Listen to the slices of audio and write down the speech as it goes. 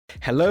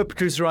Hello,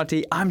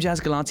 Producerati. I'm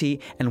Jazz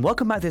Galati, and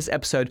welcome back to this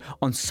episode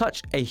on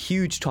such a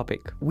huge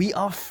topic. We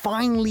are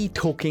finally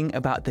talking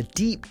about the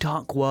deep,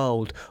 dark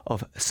world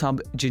of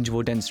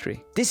subgingival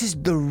dentistry. This is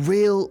the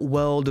real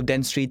world of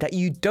dentistry that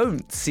you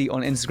don't see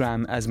on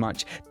Instagram as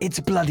much. It's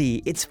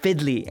bloody, it's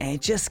fiddly, and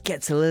it just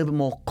gets a little bit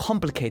more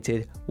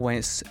complicated when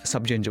it's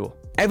subgingival.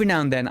 Every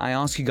now and then I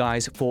ask you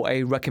guys for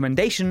a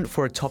recommendation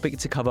for a topic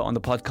to cover on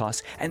the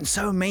podcast, and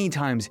so many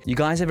times you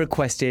guys have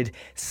requested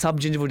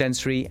subgingival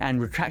dentistry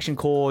and retraction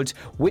cords.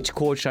 Which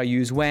cord should I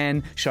use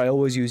when? Should I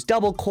always use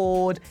double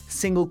cord,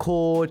 single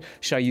cord?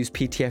 Should I use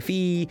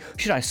PTFE?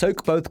 Should I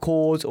soak both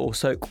cords or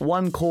soak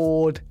one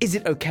cord? Is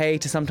it okay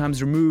to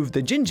sometimes remove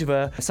the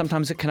gingiva?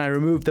 Sometimes can I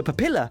remove the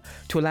papilla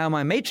to allow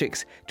my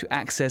matrix to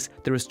access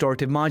the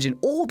restorative margin?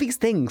 All these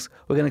things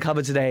we're going to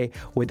cover today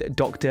with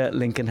Dr.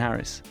 Lincoln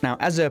Harris. Now,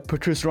 as a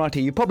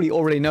Trucerati, you probably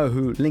already know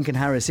who Lincoln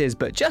Harris is,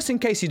 but just in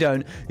case you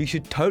don't, you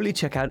should totally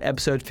check out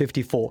episode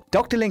 54.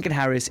 Dr. Lincoln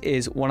Harris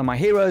is one of my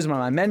heroes, one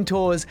of my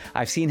mentors.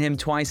 I've seen him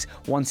twice,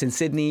 once in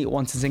Sydney,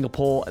 once in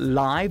Singapore,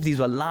 live. These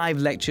were live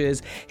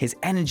lectures. His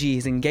energy,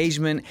 his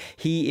engagement,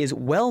 he is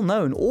well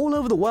known all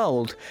over the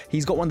world.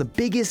 He's got one of the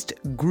biggest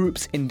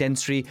groups in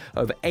dentistry,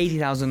 over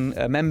 80,000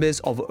 members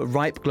of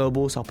RIPE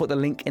Global, so I'll put the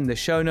link in the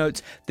show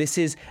notes. This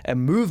is a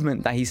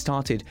movement that he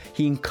started.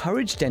 He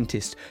encouraged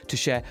dentists to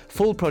share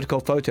full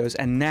protocol photos,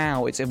 and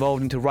now it's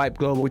evolved into RIPE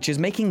Global, which is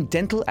making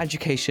dental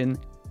education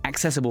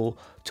accessible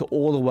to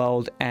all the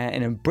world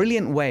in a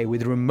brilliant way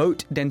with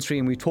remote dentistry,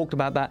 and we talked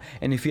about that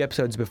in a few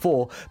episodes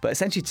before. But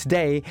essentially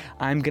today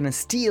I'm going to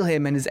steal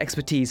him and his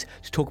expertise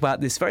to talk about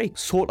this very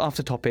sought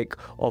after topic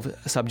of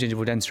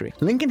subgingival dentistry.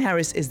 Lincoln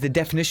Harris is the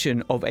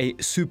definition of a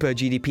super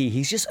GDP.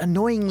 He's just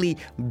annoyingly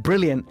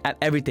brilliant at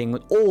everything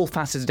with all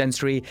facets of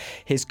dentistry.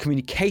 His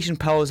communication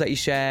pearls that he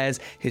shares,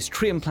 his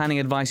treatment planning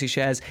advice he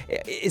shares,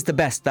 is the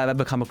best that I've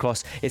ever come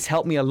across. It's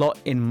helped me a lot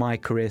in my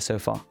career so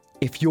far.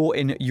 If you're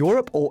in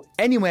Europe or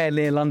anywhere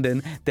near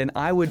London, then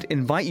I would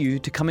invite you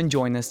to come and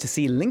join us to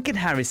see Lincoln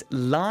Harris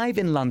live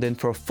in London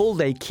for a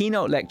full-day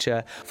keynote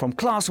lecture from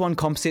Class 1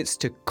 composites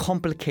to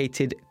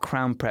complicated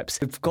crown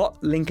preps. We've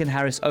got Lincoln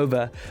Harris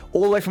over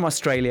all the way from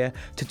Australia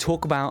to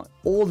talk about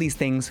all these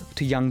things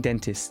to young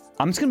dentists.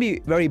 I'm just going to be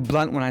very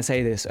blunt when I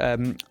say this.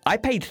 I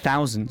paid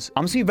thousands.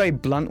 I'm just going to be very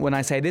blunt when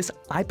I say this.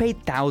 I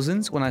paid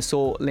thousands when I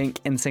saw Link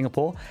in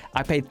Singapore.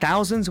 I paid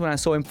thousands when I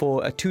saw him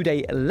for a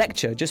 2-day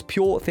lecture, just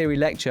pure theory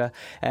lecture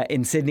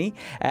in Sydney.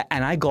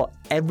 And I got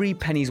every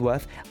penny's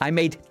worth. I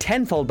made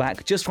tenfold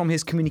back just from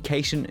his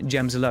communication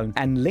gems alone.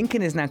 And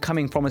Lincoln is now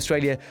coming from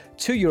Australia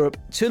to Europe,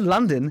 to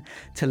London,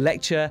 to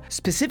lecture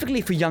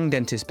specifically for young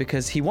dentists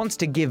because he wants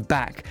to give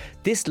back.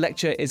 This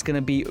lecture is going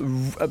to be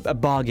a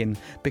bargain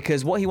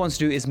because what he wants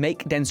to do is make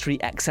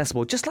dentistry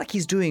accessible, just like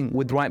he's doing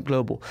with RIPE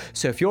Global.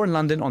 So if you're in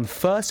London on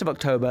 1st of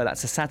October,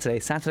 that's a Saturday,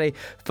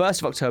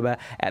 1st of October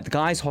at the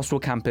Guy's Hospital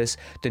campus,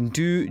 then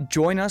do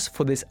join us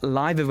for this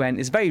live event.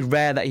 It's very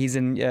rare that he's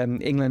in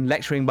England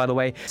lecturing, by the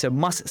way. It's a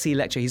must-see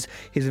lecture. He's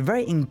a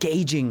very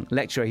engaging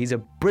lecturer. He's a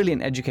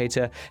brilliant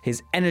educator.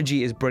 His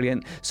energy is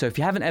brilliant. So if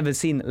you haven't ever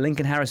seen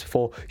Lincoln Harris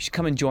before, you should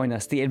come and join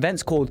us. The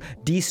event's called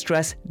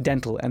De-Stress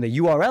Dental, and the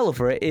URL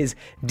for it is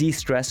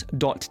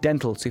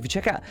destress.dental. So if you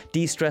check out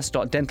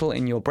destress.dental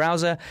in your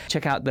browser,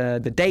 check out the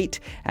date,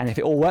 and if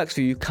it all works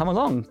for you, come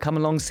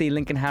along, see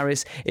Lincoln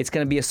Harris. It's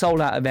going to be a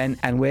sold-out event,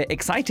 and we're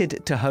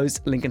excited to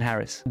host Lincoln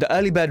Harris. The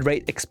early bird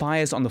rate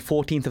expires on the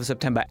 14th of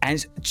September, and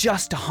it's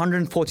just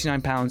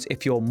 £149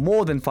 if you're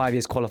more than 5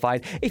 years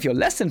qualified. If you're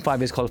less than 5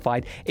 years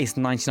qualified, it's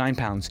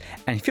 £99.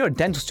 And if you're a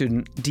dental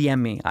student, DM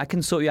me. I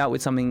can sort you out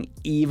with something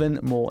even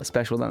more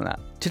special than that.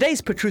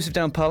 Today's Protrusive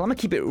Dental Pearl, I'm going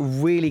to keep it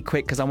really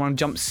quick because I want to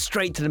jump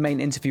straight to the main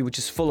interview, which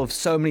is full of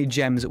so many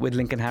gems with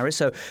Lincoln Harris.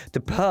 So the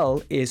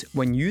pearl is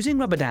when using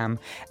rubber dam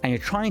and you're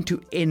trying to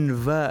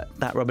invert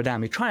that rubber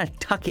dam. You're trying to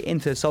tuck it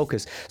into the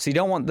sulcus. So you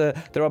don't want the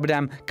rubber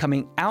dam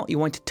coming out. You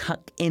want to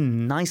tuck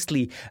in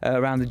nicely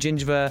around the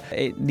gingiva.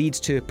 It leads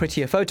to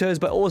prettier photos,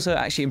 but also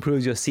actually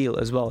improves your seal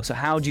as well. So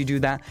how do you do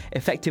that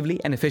effectively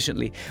and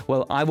efficiently?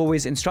 Well, I've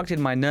always instructed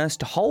my nurse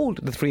to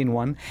hold the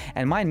 3-in-1,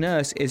 and my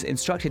nurse is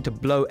instructed to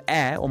blow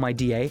air, or my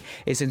DA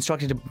is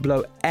instructed to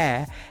blow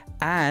air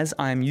as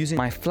I'm using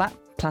my flat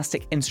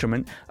plastic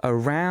instrument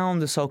around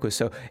the sulcus.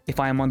 So if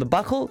I am on the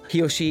buccal,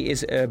 he or she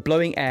is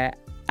blowing air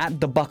at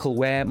the buccal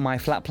where my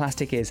flat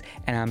plastic is,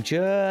 and I'm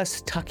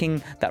just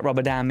tucking that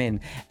rubber dam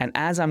in. And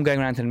as I'm going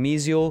around to the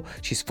mesial,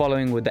 she's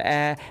following with the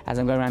air as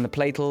I'm going around the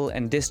platal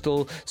and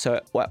distal. So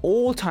at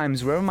all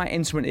times, wherever my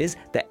instrument is,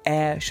 the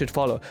air should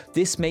follow.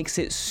 This makes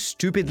it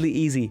stupidly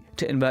easy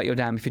to invert your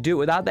dam. If you do it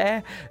without the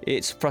air,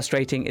 it's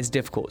frustrating, it's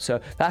difficult. So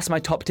that's my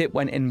top tip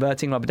when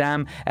inverting rubber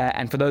dam.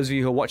 And for those of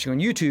you who are watching on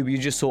YouTube, you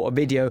just saw a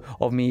video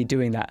of me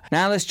doing that.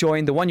 Now let's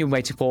join the one you're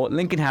waiting for,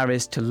 Lincoln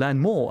Harris, to learn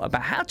more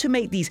about how to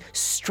make these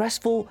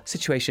stressful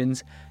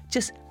situations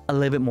just a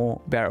little bit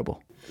more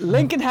bearable.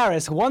 Lincoln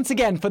Harris, once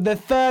again, for the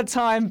third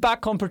time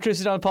back on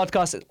Protrusive Dialogue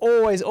podcast.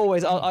 Always,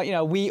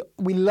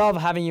 we love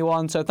having you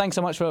on. So thanks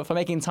so much for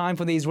making time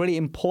for these really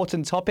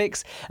important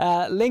topics.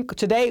 Link,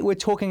 today we're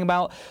talking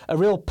about a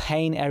real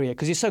pain area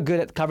because you're so good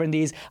at covering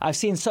these. I've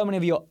seen so many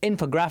of your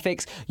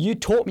infographics.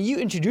 You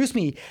introduced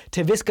me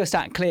to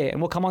Viscostat Clear,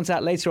 and we'll come on to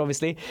that later,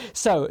 obviously.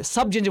 So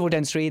subgingival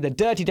dentistry, the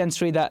dirty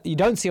dentistry that you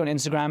don't see on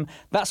Instagram,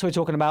 that's what we're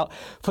talking about.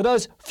 For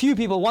those few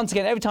people, once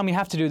again, every time we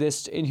have to do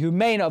this, who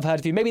may not have heard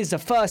of you, maybe it's the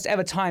first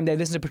ever time they've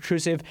listened to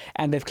Protrusive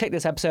and they've clicked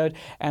this episode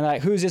and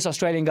like, who's this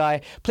Australian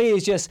guy?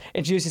 Please just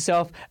introduce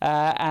yourself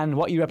and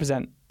what you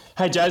represent.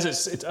 Hey Jazz,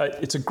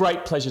 it's a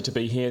great pleasure to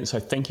be here. So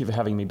thank you for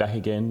having me back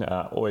again.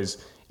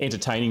 Always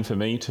entertaining for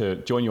me to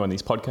join you on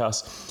these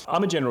podcasts.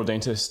 I'm a general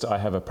dentist. I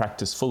have a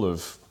practice full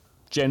of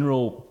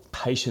general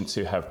patients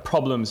who have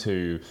problems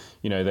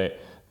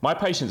my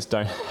patients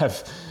don't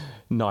have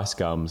nice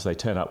gums. They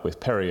turn up with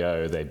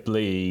perio, they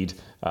bleed,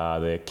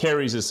 their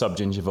caries are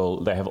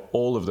subgingival. They have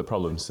all of the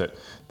problems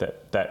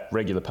that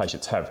regular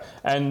patients have.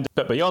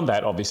 But beyond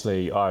that,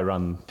 obviously, I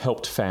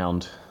helped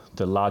found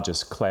the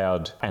largest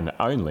cloud, and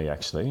only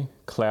actually,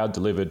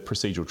 cloud-delivered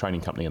procedural training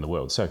company in the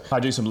world. So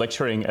I do some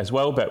lecturing as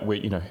well, but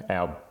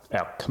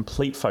our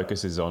complete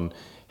focus is on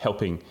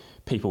helping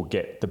people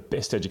get the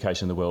best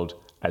education in the world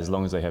as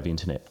long as they have the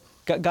internet.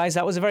 Guys,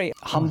 that was a very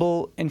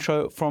humble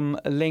intro from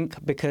Link,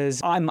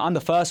 because I'm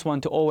the first one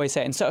to always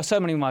say it, and so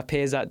many of my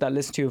peers that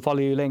listen to you, follow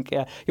you, Link,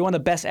 you're one of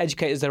the best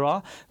educators there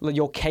are.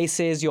 Your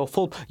cases,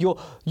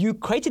 you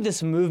created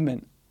this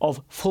movement of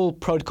full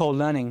protocol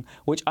learning,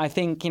 which I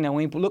think, when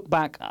we look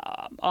back,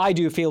 I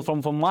do feel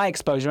from my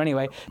exposure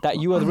anyway, that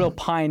you are the real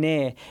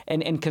pioneer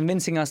in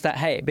convincing us that,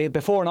 hey,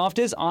 before and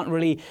afters aren't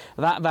really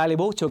that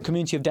valuable to a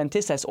community of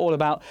dentists. That's all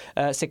about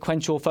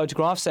sequential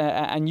photographs,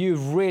 and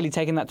you've really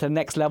taken that to the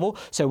next level.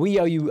 So we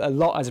owe you a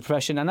lot as a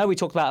profession. I know we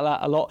talked about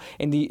that a lot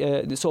in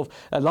the sort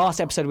of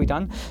last episode we've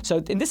done.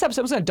 So in this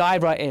episode, I'm just going to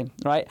dive right in,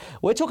 right?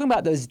 We're talking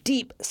about those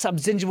deep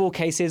subgingival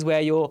cases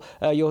where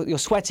you're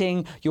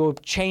sweating, you're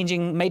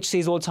changing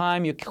matrices all the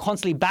time, you're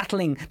constantly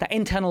battling that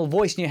internal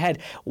voice in your head.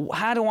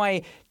 How do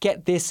I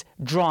get this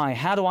dry?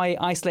 How do I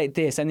isolate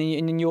this? And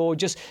then you're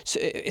just,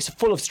 it's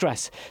full of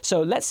stress.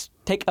 So let's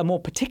take a more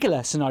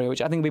particular scenario, which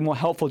I think will be more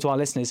helpful to our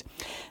listeners.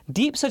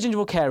 Deep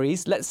subgingival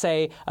caries, let's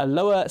say a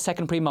lower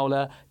second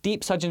premolar,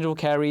 deep subgingival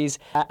caries,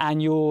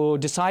 and you're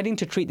deciding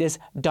to treat this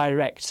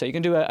direct. So you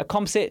can do a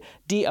composite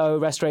DO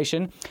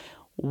restoration.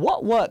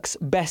 What works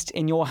best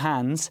in your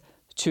hands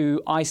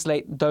to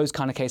isolate those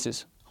kind of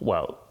cases?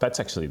 Well,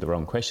 that's actually the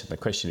wrong question. The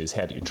question is,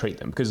 how do you treat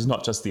them? Because it's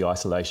not just the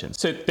isolation.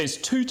 So there's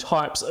two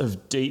types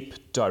of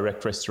deep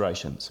direct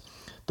restorations.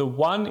 The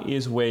one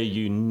is where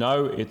you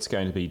know it's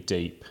going to be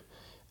deep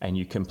and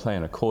you can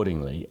plan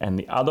accordingly. And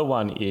the other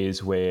one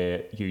is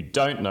where you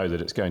don't know that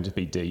it's going to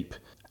be deep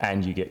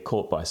and you get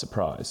caught by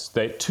surprise.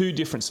 They're two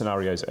different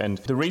scenarios. And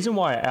the reason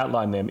why I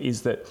outline them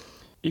is that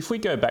if we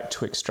go back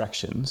to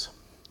extractions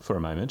for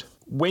a moment,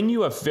 when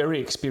you are very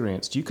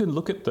experienced, you can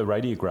look at the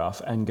radiograph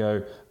and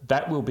go,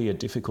 that will be a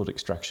difficult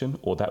extraction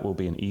or that will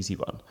be an easy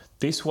one.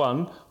 This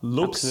one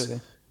looks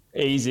Absolutely.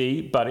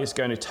 Easy, but it's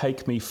going to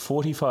take me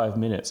 45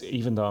 minutes,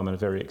 even though I'm a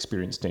very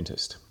experienced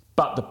dentist.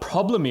 But the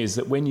problem is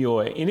that when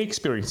you're an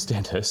inexperienced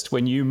dentist,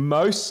 when you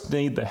most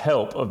need the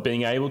help of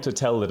being able to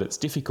tell that it's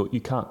difficult,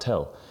 you can't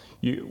tell.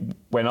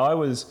 When I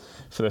was,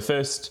 for the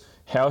first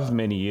however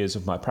many years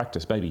of my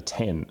practice, maybe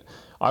 10,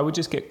 I would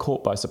just get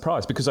caught by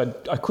surprise because I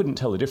couldn't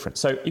tell the difference.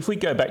 So if we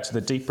go back to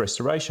the deep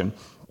restoration,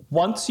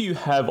 once you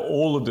have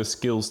all of the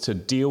skills to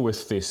deal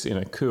with this in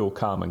a cool,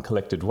 calm and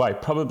collected way,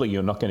 probably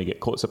you're not going to get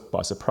caught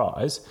by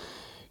surprise.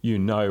 You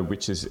know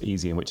which is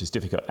easy and which is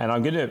difficult. And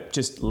I'm going to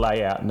just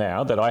lay out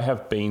now that I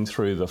have been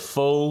through the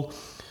full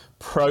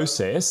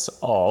process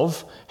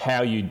of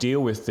how you deal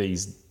with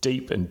these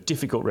deep and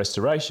difficult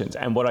restorations.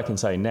 And what I can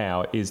say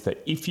now is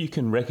that if you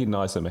can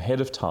recognize them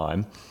ahead of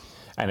time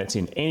and it's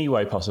in any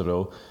way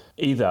possible,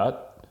 either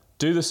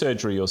do the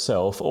surgery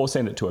yourself or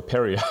send it to a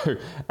perio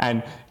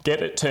and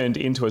get it turned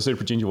into a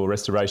supragingival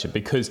restoration.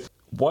 Because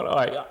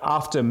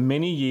after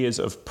many years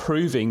of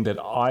proving that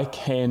I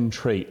can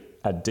treat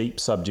a deep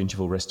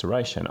subgingival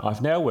restoration,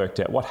 I've now worked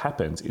out what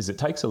happens is it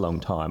takes a long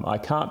time. I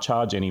can't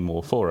charge any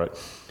more for it.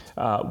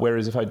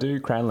 Whereas if I do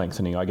crown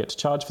lengthening, I get to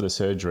charge for the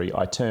surgery.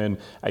 I turn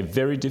a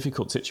very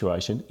difficult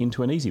situation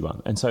into an easy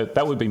one. And so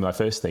that would be my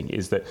first thing,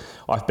 is that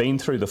I've been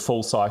through the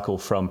full cycle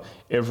from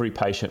every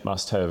patient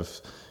must have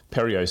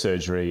perio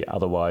surgery,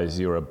 otherwise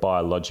you're a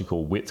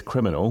biological width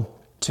criminal,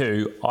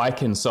 to I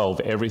can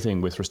solve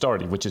everything with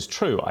restorative, which is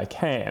true, I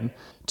can,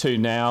 to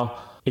now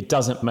it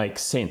doesn't make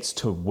sense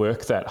to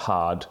work that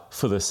hard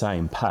for the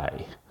same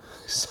pay.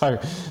 So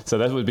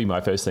that would be my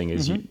first thing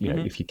is,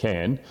 if you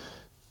can,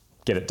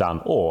 get it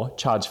done or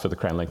charge for the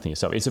crown lengthening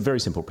yourself. It's a very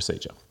simple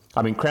procedure.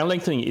 I mean, crown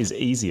lengthening is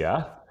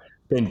easier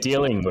than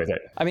dealing with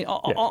it. I mean,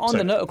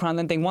 the note of crown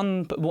lengthening,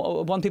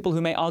 one people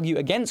who may argue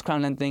against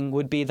crown lengthening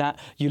would be that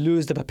you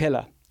lose the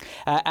papilla.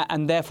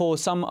 And therefore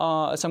some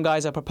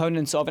guys are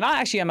proponents of, and I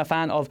actually am a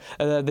fan of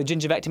the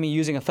gingivectomy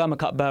using a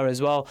thermocut burr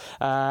as well.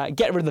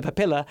 Get rid of the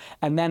papilla,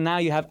 and then now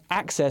you have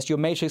access. Your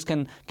matrix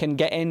can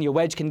get in, your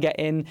wedge can get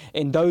in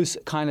those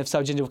kind of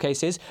subgingival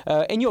cases.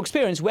 In your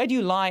experience, where do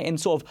you lie in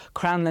sort of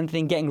crown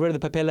lengthening, getting rid of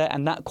the papilla,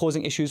 and that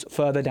causing issues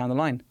further down the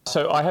line?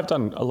 So I have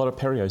done a lot of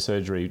perio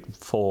surgery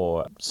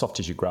for soft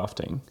tissue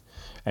grafting.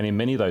 And in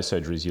many of those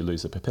surgeries, you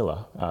lose the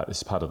papilla. This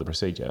is part of the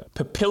procedure.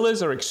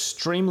 Papillas are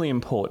extremely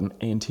important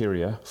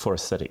anterior for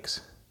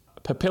aesthetics.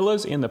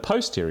 Papillas in the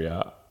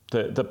posterior,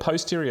 the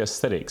posterior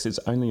aesthetics is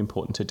only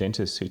important to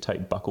dentists who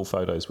take buccal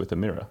photos with a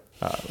mirror.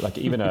 Like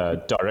even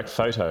a direct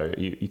photo,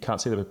 you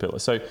can't see the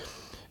papilla. So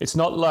it's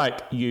not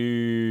like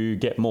you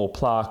get more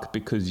plaque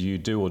because you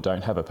do or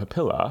don't have a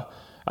papilla.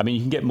 I mean,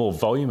 you can get more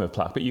volume of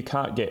plaque, but you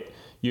can't get...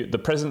 the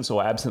presence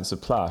or absence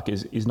of plaque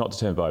is not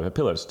determined by a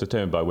papilla. It's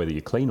determined by whether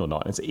you're clean or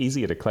not. It's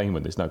easier to clean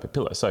when there's no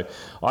papilla. So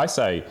I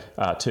say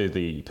to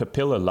the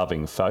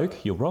papilla-loving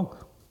folk, you're wrong.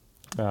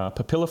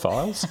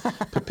 Papillophiles,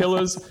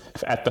 papillas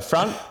at the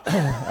front,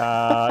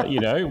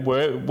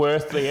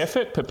 worth the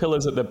effort.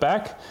 Papillas at the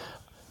back,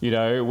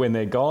 when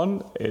they're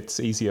gone, it's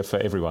easier for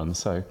everyone.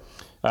 So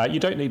you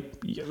don't need,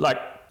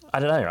 I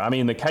don't know. I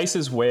mean, the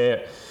cases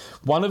where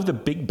one of the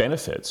big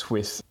benefits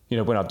with,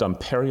 when I've done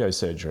perio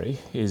surgery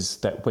is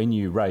that when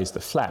you raise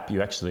the flap,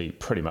 you actually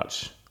pretty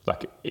much,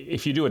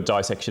 if you do a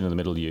dissection in the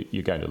middle,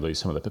 you're going to lose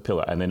some of the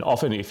papilla. And then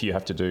often if you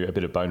have to do a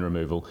bit of bone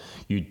removal,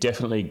 you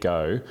definitely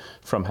go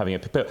from having a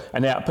papilla.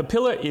 And now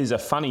papilla is a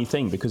funny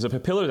thing because a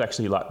papilla is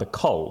actually like the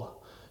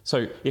coal.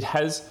 So it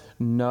has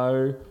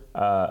no,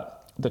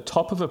 the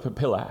top of a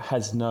papilla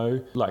has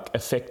no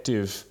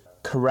effective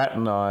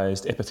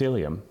keratinized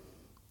epithelium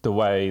the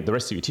way the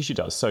rest of your tissue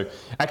does. So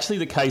actually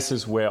the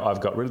cases where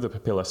I've got rid of the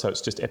papilla, so it's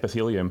just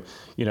epithelium,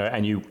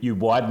 and you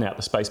widen out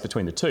the space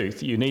between the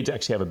tooth, you need to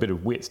actually have a bit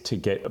of width to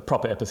get a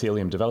proper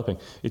epithelium developing.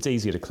 It's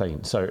easier to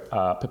clean. So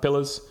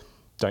papillas,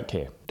 don't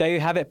care. There you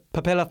have it,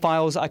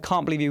 papillophiles. I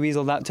can't believe you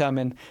weaseled that term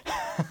in.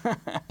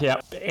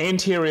 Yeah,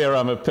 anterior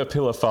I'm a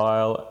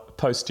papillophile,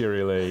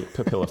 posteriorly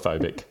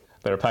papillophobic.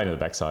 They're a pain in the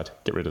backside.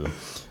 Get rid of them.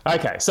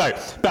 Okay,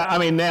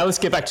 now let's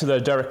get back to the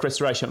direct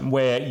restoration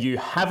where you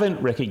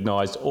haven't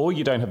recognised or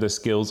you don't have the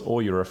skills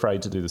or you're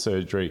afraid to do the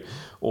surgery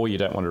or you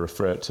don't want to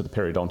refer it to the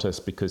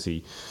periodontist because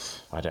he,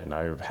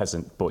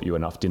 hasn't bought you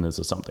enough dinners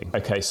or something.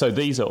 Okay, so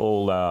these are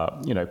all,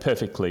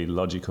 perfectly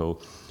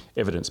logical,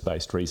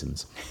 evidence-based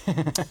reasons.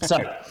 So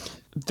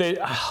there's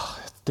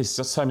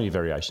just so many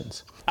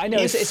variations. I know,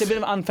 it's a bit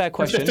of an unfair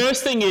question.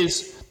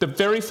 The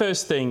very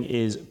first thing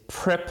is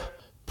prep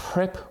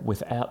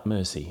without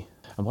mercy.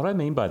 And what I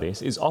mean by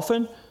this is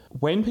often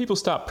when people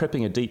start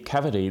prepping a deep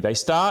cavity, they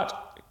start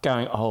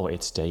going, oh,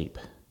 it's deep.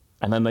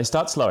 And then they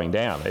start slowing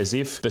down as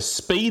if the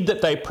speed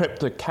that they prep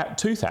the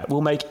tooth at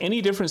will make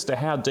any difference to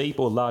how deep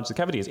or large the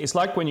cavity is. It's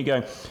like when you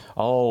go,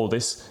 oh,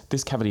 this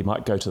cavity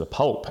might go to the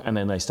pulp. And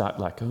then they start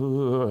like,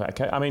 oh,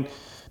 okay. I mean,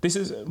 this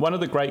is one of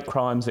the great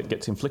crimes that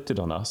gets inflicted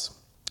on us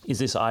is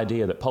this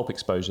idea that pulp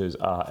exposures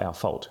are our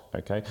fault,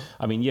 okay?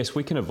 I mean, yes,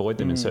 we can avoid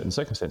them in certain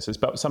circumstances,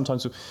 but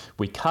sometimes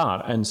we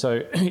can't. And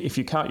so if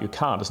you can't, you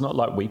can't. It's not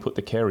like we put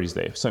the caries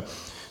there. So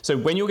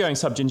when you're going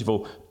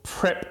subgingival,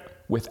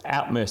 prep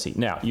without mercy.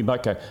 Now, you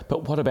might go,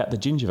 but what about the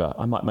gingiva?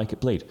 I might make it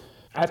bleed.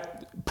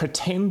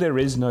 Pretend there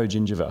is no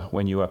gingiva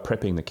when you are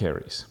prepping the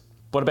caries.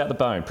 What about the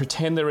bone?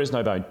 Pretend there is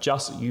no bone.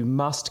 You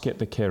must get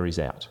the caries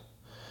out.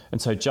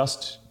 And so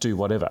just do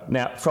whatever.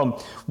 Now,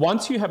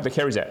 once you have the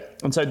caries out,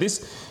 and so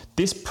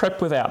this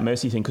prep without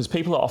mercy thing, because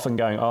people are often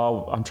going,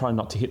 oh, I'm trying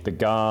not to hit the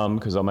gum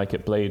because I'll make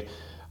it bleed.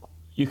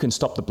 You can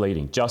stop the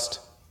bleeding.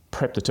 Just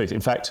prep the tooth. In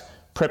fact,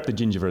 prep the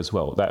gingiva as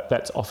well.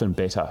 That's often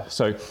better.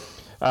 So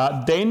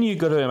then you've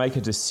got to make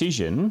a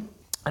decision.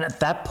 And at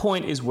that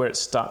point is where it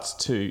starts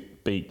to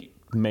be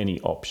many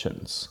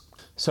options.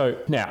 So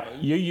now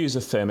you use a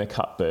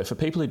thermocut burr. For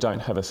people who don't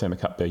have a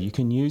thermocut burr, you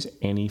can use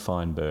any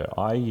fine burr.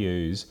 I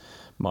use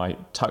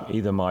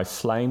either my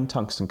flame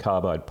tungsten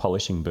carbide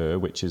polishing burr,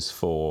 which is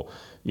for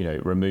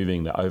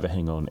removing the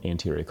overhang on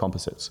anterior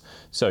composites.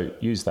 So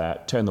use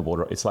that, turn the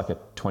water. It's like a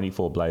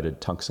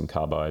 24-bladed tungsten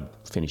carbide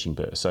finishing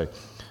burr. So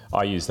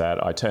I use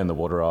that. I turn the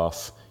water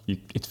off.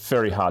 It's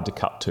very hard to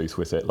cut tooth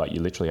with it. Like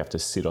you literally have to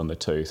sit on the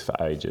tooth for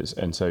ages.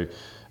 And so,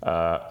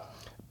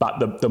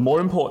 but the more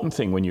important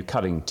thing when you're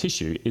cutting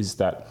tissue is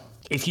that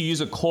if you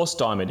use a coarse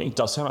diamond, it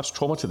does so much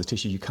trauma to the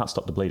tissue, you can't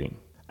stop the bleeding.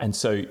 And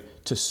so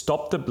to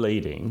stop the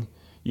bleeding,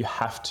 you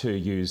have to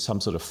use some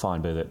sort of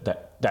fine burr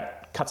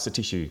that cuts the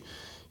tissue,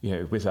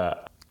 with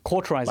a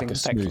cauterizing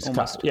effect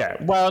almost. Yeah.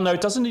 Well, no,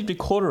 it doesn't need to be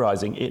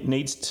cauterizing. It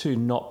needs to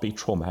not be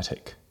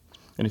traumatic.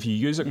 And if you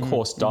use a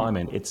coarse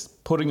diamond, it's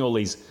putting all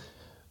these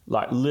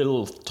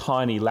little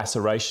tiny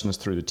lacerations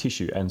through the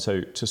tissue, and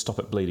so to stop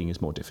it bleeding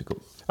is more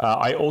difficult.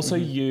 I also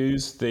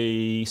use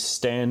the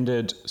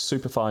standard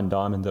superfine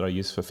diamond that I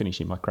use for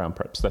finishing my crown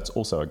preps. That's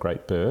also a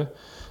great burr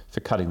for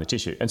cutting the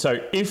tissue. And so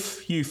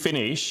if you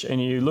finish and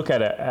you look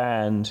at it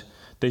and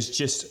there's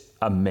just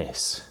a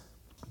mess,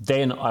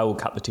 then I will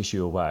cut the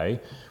tissue away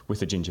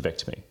with a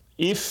gingivectomy.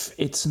 If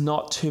it's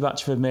not too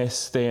much of a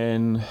mess,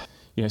 then,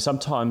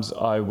 sometimes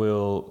I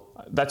will,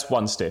 that's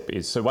one step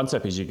is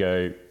you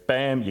go,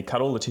 bam, you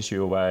cut all the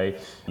tissue away,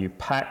 you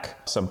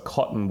pack some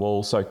cotton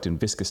wool soaked in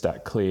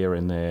Viscostat Clear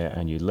in there,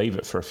 and you leave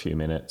it for a few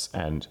minutes,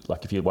 and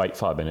if you wait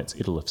 5 minutes,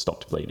 it'll have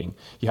stopped bleeding.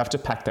 You have to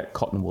pack that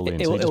cotton wool in.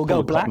 It'll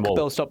go black, but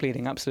it'll stop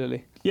bleeding,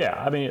 absolutely.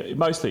 Yeah,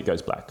 mostly it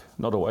goes black.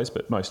 Not always,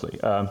 but mostly.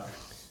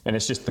 And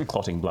it's just the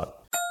clotting blood.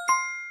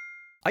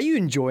 Are you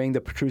enjoying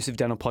the Protrusive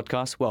Dental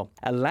Podcast? Well,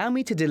 allow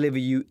me to deliver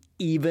you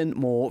even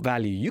more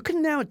value. You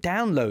can now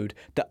download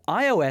the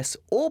iOS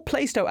or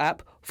Play Store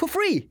app for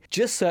free.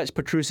 Just search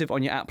Protrusive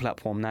on your app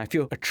platform. Now, if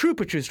you're a true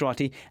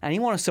Protruserati and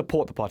you want to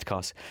support the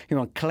podcast, you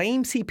want to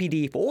claim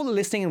CPD for all the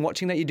listening and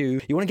watching that you do,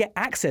 you want to get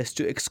access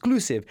to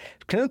exclusive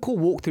clinical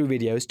walkthrough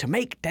videos to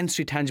make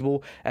dentistry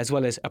tangible, as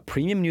well as a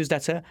premium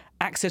newsletter,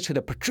 access to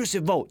the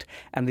Protrusive Vault,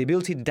 and the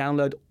ability to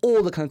download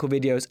all the clinical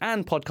videos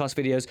and podcast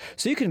videos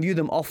so you can view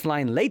them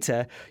offline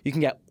later, you can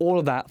get all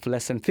of that for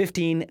less than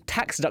 $15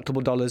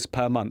 tax-deductible dollars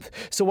per month.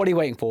 So what are you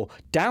waiting for?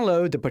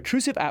 Download the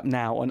Protrusive app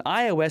now on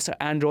iOS or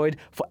Android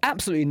for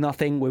absolutely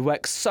nothing. We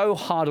worked so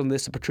hard on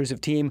this, the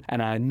Protrusive team,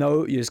 and I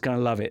know you're just going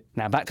to love it.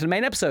 Now back to the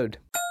main episode.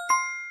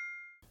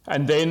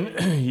 And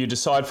then you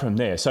decide from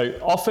there. So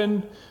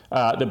often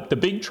the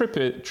big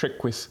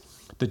trick with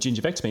the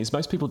gingivectomy is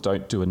most people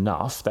don't do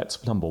enough.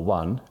 That's number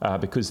one,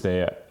 because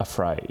they're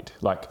afraid.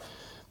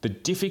 The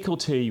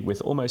difficulty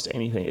with almost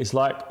anything is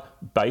like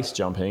base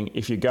jumping.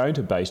 If you're going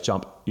to base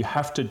jump, you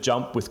have to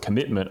jump with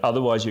commitment.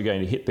 Otherwise, you're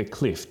going to hit the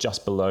cliff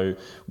just below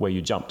where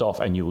you jumped off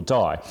and you will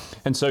die.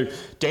 And so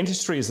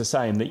dentistry is the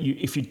same, that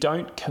if you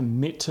don't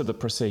commit to the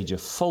procedure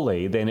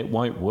fully, then it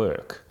won't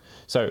work.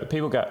 So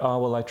people go, oh,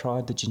 well, I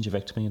tried the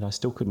gingivectomy and I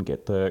still couldn't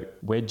get the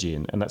wedge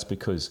in. And that's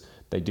because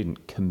they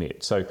didn't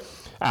commit. So,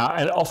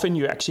 and often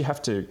you actually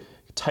have to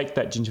take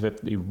that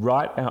gingivectomy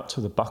right out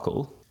to the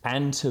buccal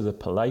and to the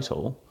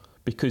palatal,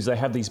 because they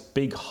have these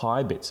big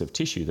high bits of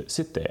tissue that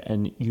sit there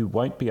and you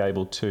won't be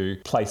able to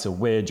place a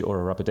wedge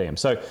or a rubber dam.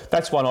 So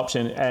that's one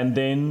option. And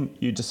then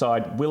you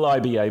decide, will I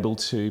be able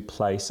to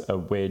place a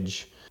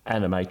wedge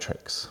and a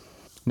matrix?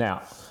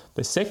 Now,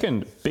 the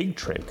second big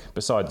trick,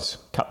 besides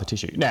cut the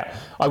tissue. Now,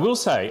 I will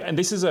say, and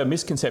this is a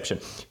misconception,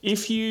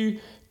 if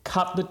you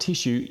cut the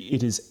tissue,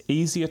 it is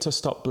easier to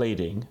stop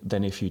bleeding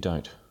than if you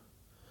don't.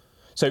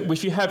 So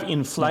if you have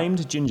inflamed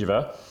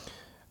gingiva,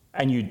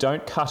 and you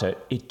don't cut it,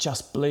 it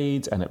just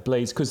bleeds and it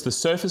bleeds because the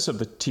surface of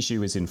the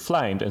tissue is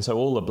inflamed, and so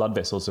all the blood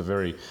vessels are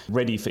very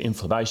ready for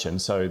inflammation.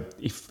 So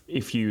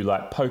if you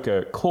poke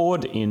a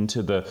cord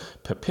into the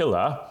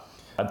papilla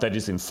that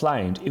is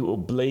inflamed, it will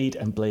bleed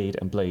and bleed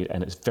and bleed,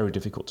 and it's very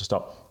difficult to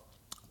stop.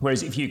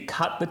 Whereas if you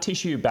cut the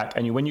tissue back,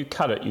 and when you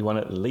cut it, you want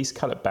to at least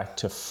cut it back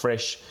to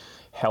fresh,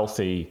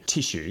 healthy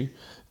tissue,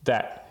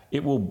 that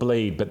it will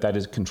bleed, but that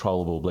is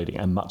controllable bleeding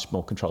and much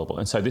more controllable.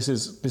 And so this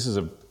is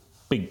a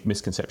big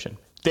misconception.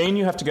 Then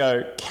you have to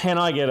go, can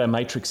I get a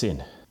matrix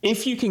in?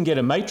 If you can get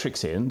a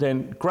matrix in,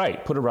 then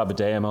great, put a rubber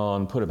dam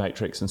on, put a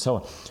matrix and so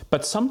on.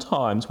 But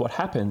sometimes what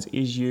happens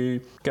is you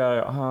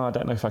go, I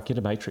don't know if I can get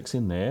a matrix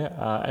in there.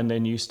 And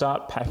then you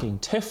start packing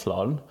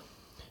Teflon,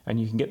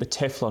 and you can get the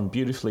Teflon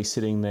beautifully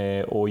sitting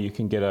there, or you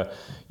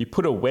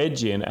put a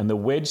wedge in and the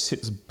wedge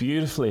sits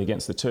beautifully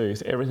against the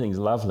tooth. Everything's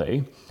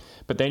lovely.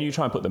 But then you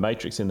try and put the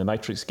matrix in, the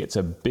matrix gets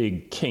a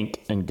big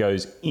kink and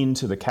goes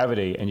into the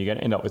cavity, and you're going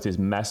to end up with this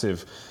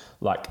massive,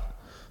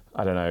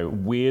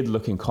 weird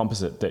looking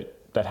composite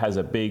that has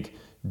a big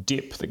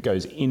dip that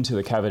goes into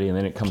the cavity, and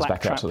then it comes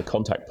back out to the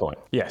contact point.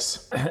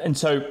 Yes. And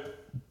so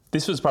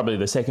this was probably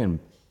the second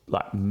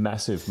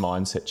massive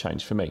mindset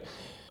change for me.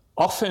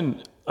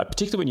 Often,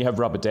 particularly when you have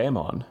rubber dam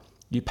on,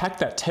 you pack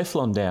that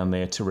Teflon down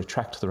there to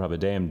retract the rubber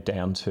dam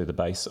down to the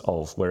base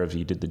of wherever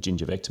you did the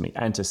gingivectomy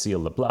and to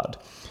seal the blood.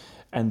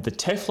 And the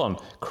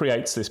Teflon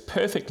creates this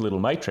perfect little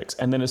matrix.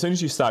 And then as soon as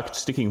you start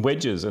sticking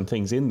wedges and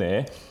things in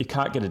there, you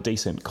can't get a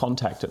decent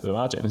contact at the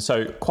margin. And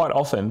so quite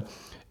often,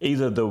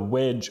 either the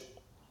wedge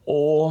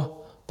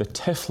or the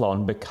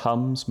Teflon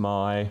becomes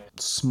my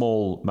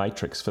small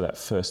matrix for that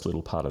first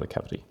little part of the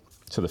cavity.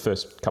 So the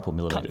first couple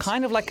millimeters.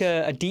 Kind of like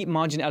a deep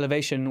margin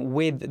elevation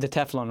with the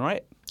Teflon,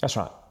 right? That's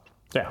right.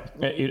 Yeah,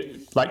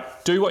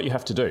 do what you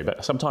have to do,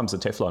 but sometimes the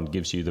Teflon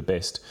gives you the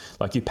best.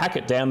 You pack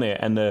it down there,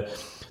 and the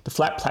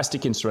flat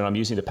plastic instrument I'm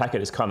using to pack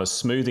it is kind of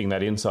smoothing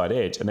that inside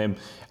edge, and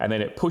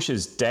then it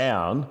pushes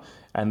down,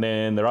 and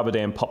then the rubber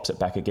dam pops it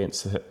back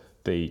against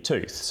the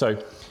tooth. So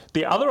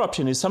the other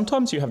option is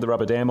sometimes you have the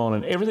rubber dam on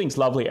and everything's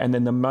lovely, and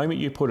then the moment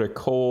you put a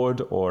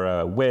cord or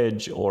a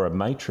wedge or a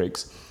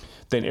matrix,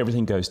 then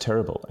everything goes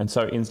terrible. And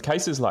so in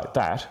cases like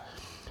that,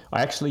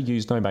 I actually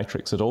use no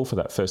matrix at all for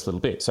that first little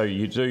bit. So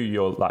you do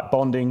your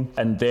bonding,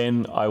 and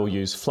then I will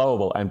use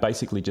flowable and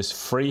basically just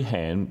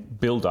freehand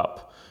build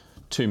up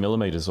 2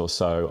 millimeters or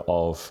so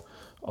of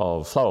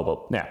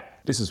flowable. Now,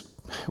 this is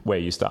where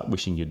you start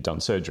wishing you'd done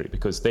surgery,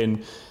 because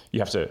then you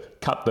have to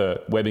cut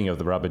the webbing of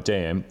the rubber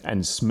dam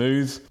and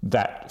smooth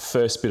that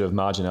first bit of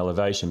margin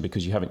elevation,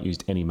 because you haven't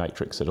used any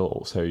matrix at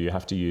all. So you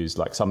have to use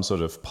some sort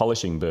of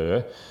polishing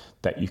burr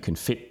that you can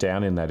fit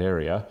down in that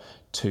area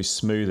to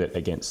smooth it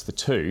against the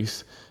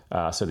tooth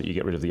so that you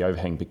get rid of the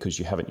overhang because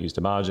you haven't used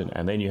a margin,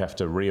 and then you have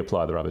to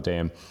reapply the rubber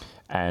dam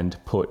and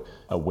put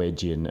a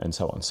wedge in and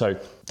so on. So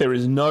there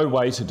is no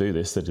way to do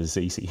this that is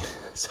easy.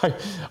 So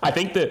I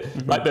think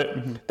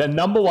that the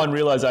number one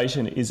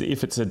realization is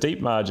if it's a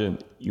deep margin,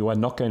 you are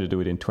not going to do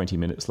it in 20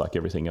 minutes like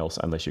everything else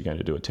unless you're going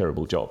to do a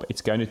terrible job.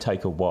 It's going to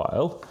take a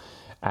while,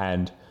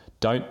 and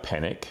don't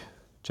panic.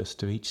 Just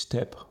do each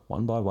step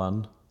one by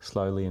one,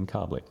 slowly and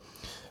calmly.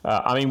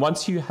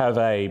 Once you have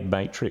a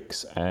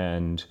matrix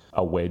and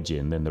a wedge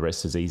in, then the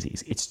rest is easy.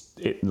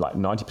 Like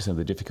 90% of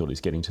the difficulty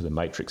is getting to the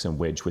matrix and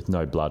wedge with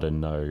no blood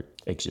and no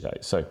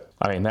exudate. So,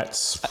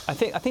 that's... I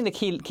think the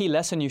key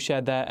lesson you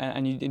shared there,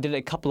 and you did it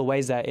a couple of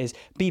ways there, is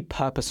be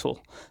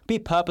purposeful. Be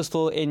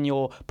purposeful in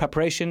your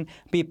preparation.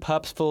 Be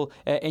purposeful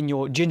in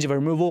your gingiva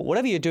removal.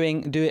 Whatever you're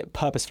doing, do it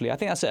purposefully. I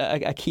think that's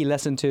a key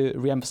lesson to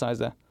re-emphasize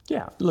there.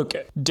 Yeah, look,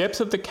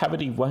 depth of the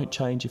cavity won't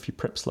change if you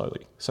prep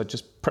slowly. So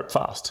just prep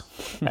fast.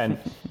 And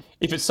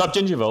if it's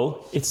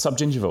subgingival, it's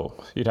subgingival.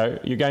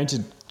 You're going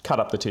to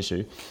cut up the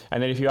tissue.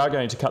 And then if you are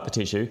going to cut the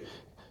tissue,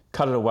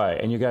 cut it away.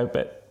 And you go,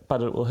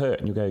 but it will hurt.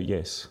 And you go,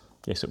 yes,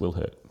 it will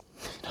hurt.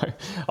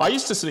 I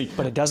used to see...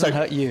 But it doesn't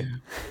hurt you.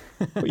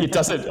 It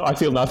doesn't. I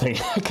feel nothing.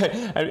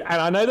 Okay. And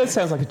I know that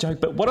sounds like a joke,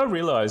 but what I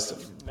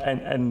realised,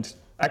 and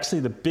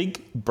actually the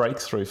big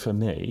breakthrough for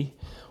me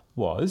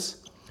was...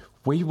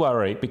 We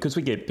worry because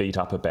we get beat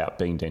up about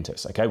being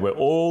dentists, okay? We're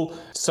all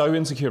so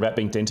insecure about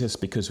being dentists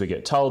because we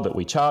get told that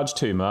we charge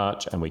too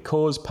much and we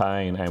cause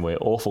pain and we're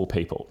awful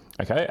people,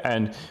 okay?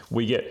 And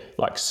we get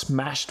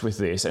smashed with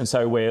this. And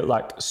so we're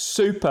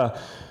super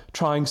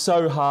trying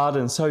so hard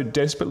and so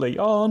desperately,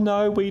 oh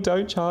no, we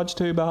don't charge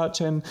too much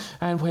and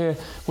we're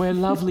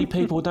lovely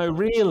people. No,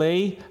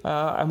 really,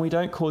 and we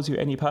don't cause you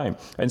any pain.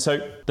 And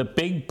so the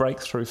big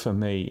breakthrough for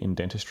me in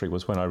dentistry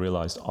was when I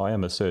realised I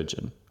am a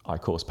surgeon, I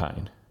cause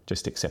pain.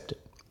 Just accept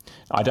it.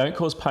 I don't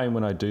cause pain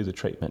when I do the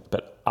treatment,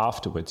 but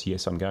afterwards,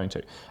 yes, I'm going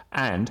to.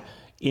 And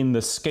in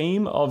the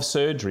scheme of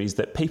surgeries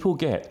that people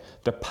get,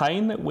 the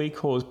pain that we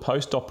cause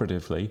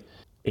post-operatively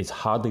is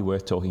hardly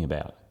worth talking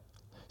about.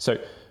 So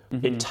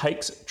it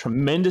takes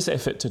tremendous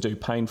effort to do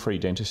pain-free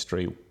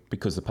dentistry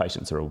because the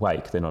patients are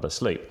awake, they're not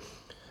asleep.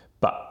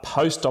 But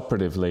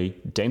post-operatively,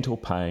 dental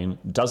pain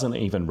doesn't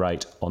even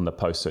rate on the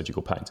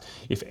post-surgical pains.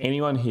 If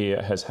anyone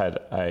here has had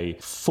a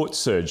foot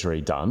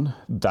surgery done,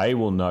 they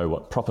will know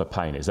what proper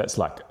pain is. That's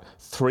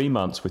 3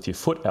 months with your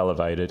foot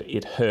elevated.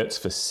 It hurts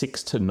for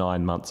 6 to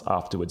 9 months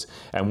afterwards.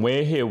 And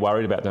we're here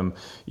worried about them,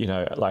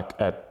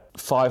 a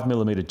 5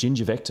 millimeter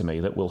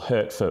gingivectomy that will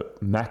hurt for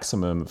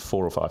maximum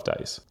 4 or 5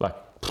 days.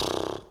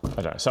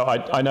 I don't know. So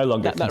I no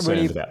longer concerned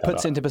really about that. That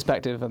puts into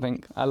perspective, I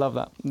think. I love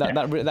that.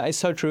 That is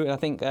so true. And I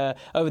think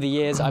over the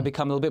years, I've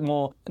become a little bit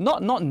more,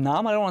 not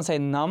numb. I don't want to say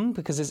numb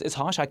because it's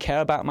harsh. I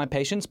care about my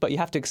patients, but you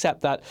have to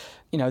accept that,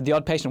 the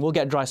odd patient will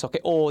get dry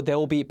socket or there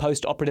will be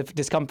post-operative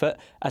discomfort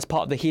as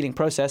part of the healing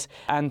process.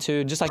 And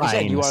to, just like you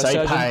said, you are a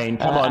surgeon pain.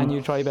 Come on. And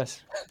you try your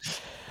best.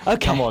 Okay.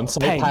 Come on,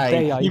 say pain.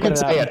 There you are. You can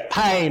say it.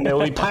 Pain. There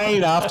will be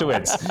pain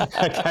afterwards.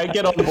 Okay,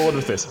 get on board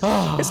with this.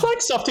 It's like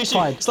soft tissue.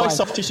 It's like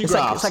soft tissue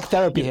grafts. It's like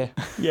therapy here.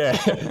 Yeah,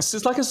 it's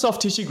just like a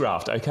soft tissue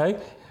graft, okay?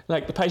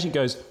 The patient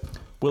goes,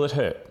 will it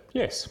hurt?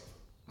 Yes.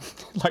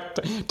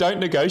 Don't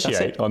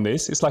negotiate on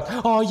this. It's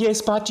oh,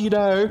 yes, but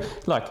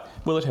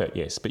will it hurt?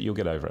 Yes, but you'll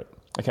get over it.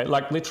 Okay,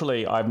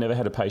 literally, I've never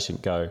had a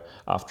patient go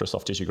after a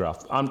soft tissue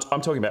graft. I'm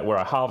talking about where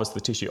I harvest the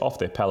tissue off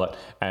their palate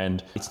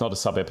and it's not a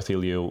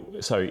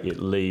subepithelial, so it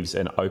leaves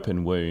an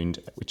open wound,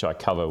 which I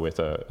cover with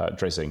a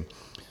dressing.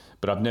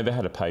 But I've never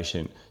had a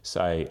patient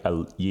say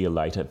a year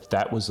later,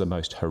 that was the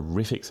most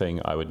horrific thing,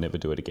 I would never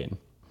do it again.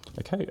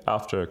 Okay,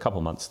 after a couple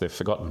of months, they've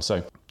forgotten.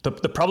 So the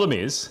problem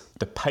is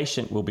the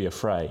patient will be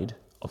afraid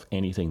of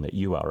anything that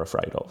you are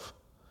afraid of.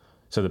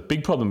 So the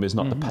big problem is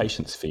not the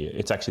patient's fear,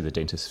 it's actually the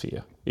dentist's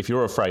fear. If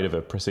you're afraid of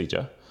a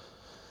procedure,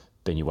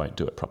 then you won't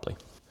do it properly.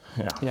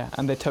 Yeah,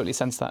 and they totally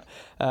sense that.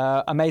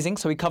 Amazing.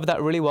 So we covered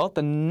that really well.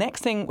 The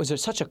next thing was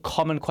such a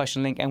common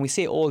question, Link, and we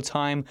see it all the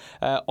time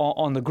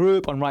on the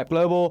group, on Ripe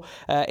Global,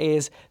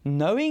 is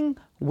knowing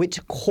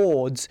which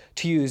cords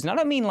to use. And I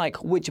don't mean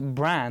which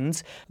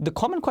brands. The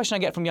common question I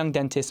get from young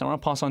dentists, and I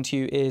want to pass on to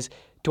you, is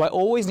do I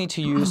always need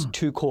to use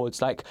 2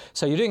 cords?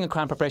 So you're doing a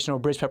crown preparation or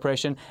bridge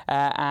preparation,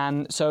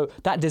 and so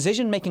that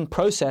decision-making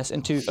process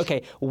into,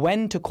 okay,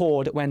 when to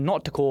cord, when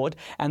not to cord,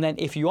 and then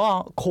if you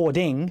are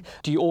cording,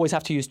 do you always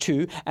have to use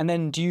 2? And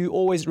then do you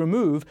always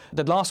remove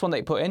the last one that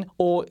you put in,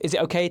 or is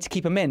it okay to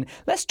keep them in?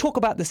 Let's talk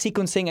about the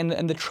sequencing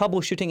and the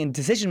troubleshooting and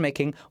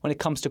decision-making when it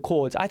comes to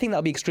cords. I think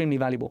that'll be extremely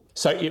valuable.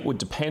 So it would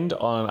depend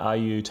on are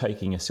you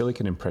taking a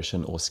silicone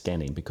impression or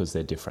scanning, because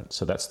they're different.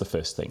 So that's the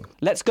first thing.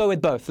 Let's go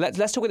with both.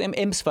 Let's talk with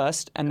IMPs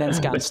first and then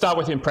scan. Let's start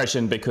with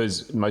impression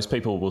because most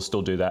people will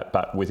still do that,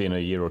 but within a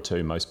year or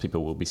two, most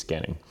people will be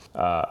scanning.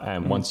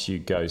 And once you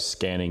go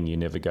scanning, you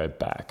never go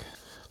back.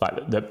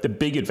 The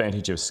big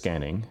advantage of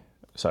scanning,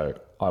 so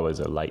I was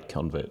a late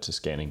convert to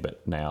scanning,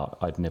 but now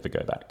I'd never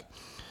go back.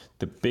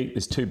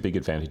 There's two big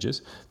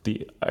advantages.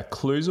 The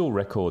occlusal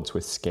records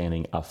with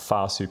scanning are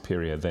far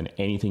superior than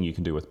anything you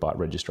can do with bite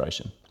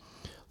registration.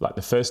 Like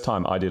the first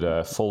time I did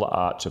a full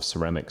arch of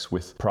ceramics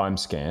with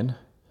Primescan,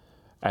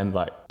 and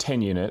like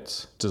 10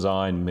 units,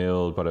 design,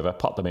 milled, whatever,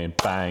 pop them in,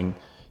 bang,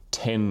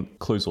 10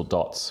 occlusal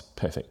dots,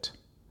 perfect.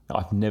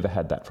 I've never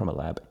had that from a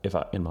lab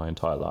ever in my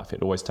entire life.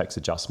 It always takes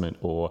adjustment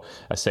or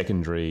a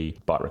secondary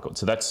bite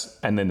record.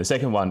 And then the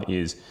second one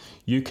is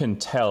you can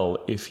tell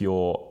if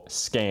your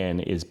scan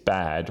is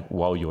bad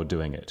while you're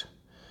doing it.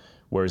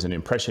 Whereas an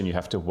impression, you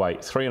have to wait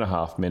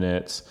 3.5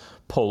 minutes,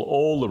 pull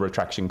all the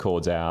retraction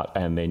cords out,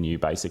 and then you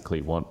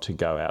basically want to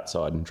go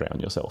outside and drown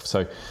yourself.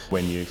 So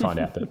when you find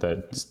out that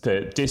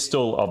the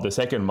distal of the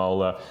second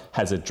molar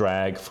has a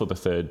drag for the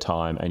third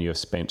time and you have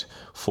spent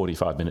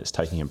 45 minutes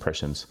taking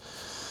impressions,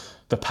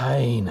 the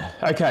pain.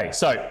 Okay,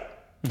 so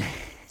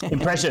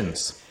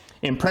impressions.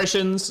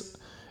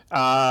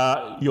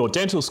 Your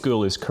dental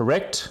school is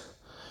correct.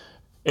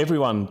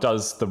 Everyone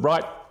does the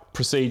right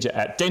procedure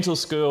at dental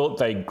school.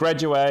 They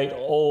graduate,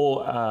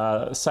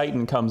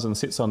 Satan comes and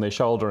sits on their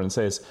shoulder and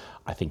says,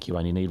 I think you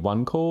only need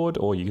one cord,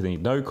 or you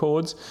need no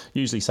cords.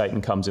 Usually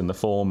Satan comes in the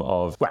form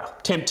of,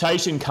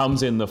 temptation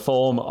comes in the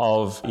form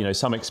of,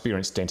 some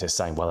experienced dentist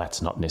saying, well,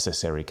 that's not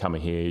necessary. Come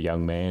here,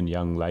 young man,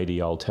 young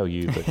lady, I'll tell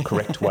you the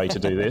correct way to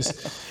do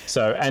this.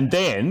 And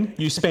then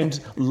you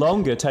spend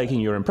longer taking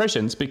your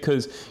impressions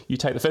because you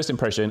take the first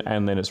impression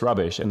and then it's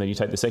rubbish. And then you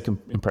take the second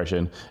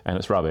impression and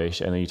it's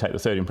rubbish. And then you take the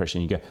third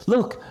impression and you go,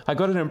 look, I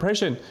got an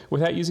impression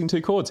without using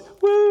 2 cords.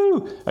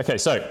 Woo! Okay,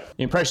 so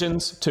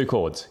impressions, 2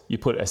 cords. You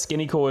put a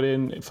skinny cord in.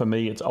 For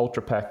me, it's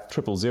UltraPack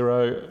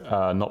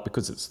 000, not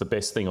because it's the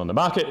best thing on the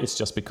market. It's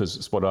just because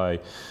it's what I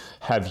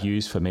have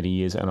used for many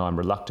years and I'm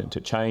reluctant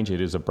to change. It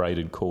is a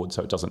braided cord,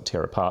 so it doesn't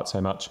tear apart so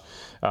much.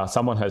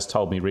 Someone has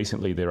told me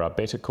recently there are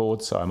better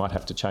cords, so I might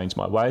have to change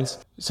my ways.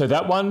 So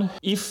that one,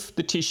 if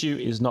the tissue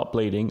is not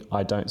bleeding,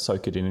 I don't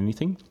soak it in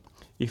anything.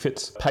 If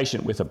it's a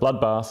patient with a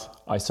bloodbath,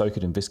 I soak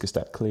it in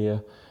Viscostat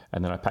Clear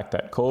and then I pack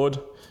that cord.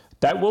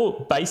 That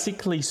will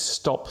basically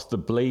stop the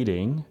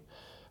bleeding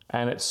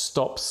and it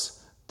stops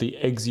the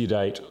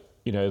exudate,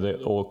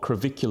 or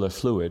crevicular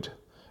fluid,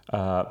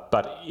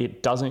 but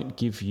it doesn't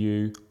give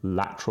you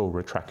lateral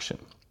retraction.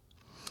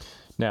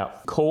 Now,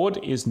 cord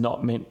is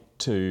not meant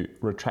to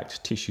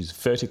retract tissues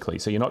vertically,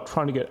 so you're not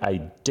trying to get a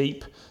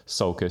deep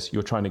sulcus,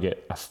 you're trying to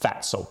get a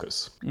fat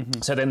sulcus.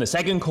 Mm-hmm. So then the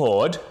second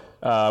cord,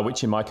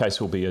 which in my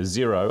case will be a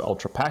 0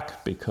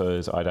 UltraPack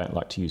because I don't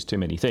like to use too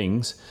many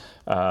things,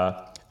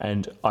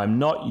 and I'm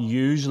not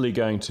usually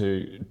going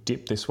to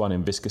dip this one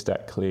in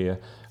Viscostat Clear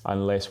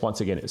unless,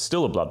 once again, it's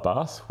still a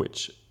bloodbath,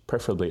 which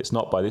preferably it's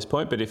not by this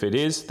point. But if it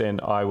is, then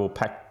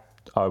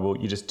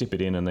you just dip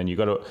it in and then you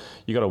got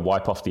to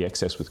wipe off the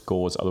excess with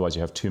gauze. Otherwise,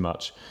 you have too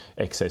much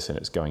excess and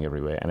it's going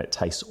everywhere and it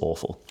tastes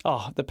awful.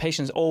 Oh, the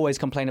patients always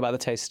complain about the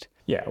taste.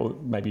 Yeah, well,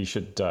 maybe you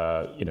should,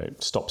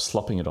 stop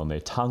slopping it on their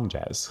tongue,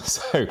 Jazz.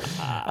 So,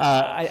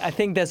 I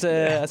think there's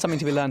something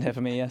to be learned here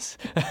for me, yes.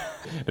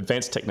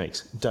 Advanced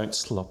techniques. Don't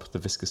slop the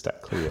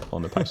Viscostat Clear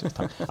on the patient's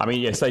tongue. I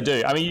mean, yes, they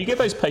do. I mean, you get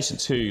those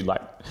patients who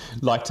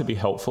like to be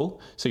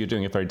helpful. So you're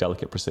doing a very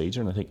delicate procedure.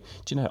 And I think,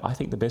 I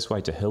think the best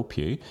way to help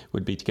you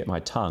would be to get my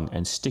tongue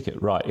and stick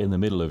it right in the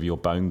middle of your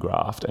bone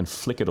graft and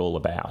flick it all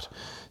about.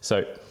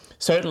 So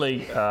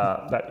certainly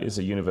that is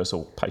a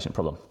universal patient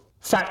problem.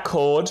 Fat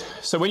cord.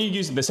 So when you're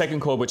using the second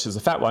cord, which is the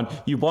fat one,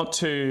 you want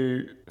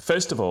to,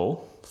 first of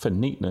all, for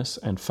neatness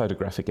and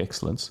photographic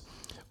excellence,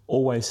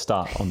 always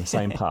start on the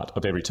same part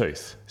of every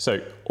tooth. So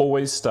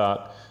always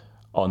start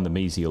on the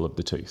mesial of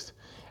the tooth.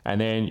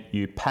 And then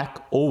you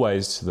pack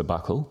always to the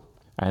buccal,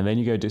 and then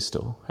you go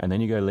distal, and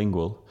then you go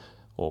lingual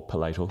or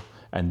palatal,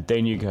 and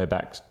then you go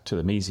back to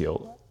the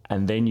mesial,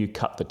 and then you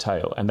cut the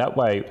tail. And that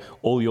way,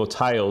 all your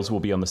tails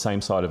will be on the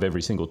same side of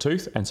every single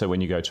tooth. And so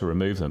when you go to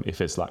remove them, if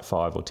it's like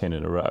 5 or 10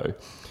 in a row,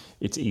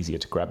 it's easier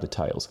to grab the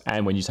tails.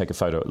 And when you take a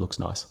photo, it looks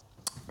nice.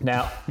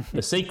 Now,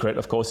 the secret,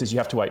 of course, is you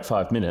have to wait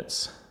 5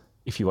 minutes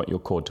if you want your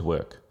cord to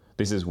work.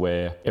 This is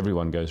where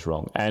everyone goes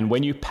wrong. And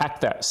when you pack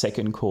that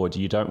second cord,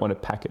 you don't want to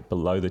pack it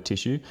below the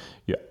tissue.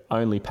 You're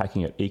only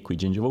packing it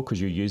equigingival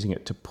because you're using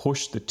it to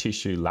push the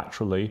tissue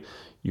laterally.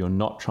 You're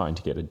not trying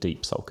to get a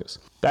deep sulcus.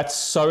 That's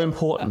so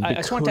important. I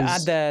just want to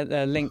add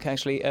the link,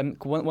 actually.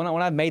 When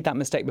I've made that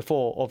mistake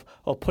before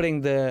of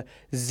putting the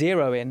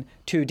 0 in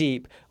too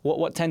deep,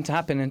 what tends to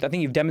happen, and I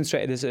think you've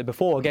demonstrated this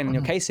before, again, in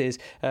your cases,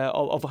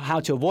 of how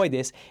to avoid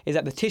this, is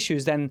that the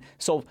tissues then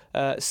sort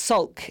of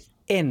sulk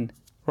in,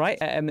 right?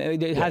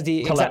 It has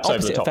the exact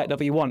opposite effect of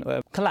what you want.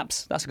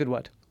 Collapse, that's a good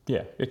word.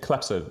 Yeah, it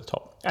collapses over the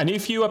top. And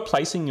if you are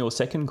placing your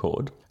second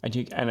cord and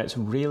it's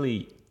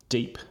really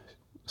deep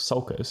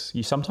sulcus,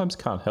 you sometimes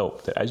can't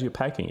help that as you're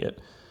packing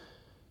it,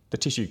 the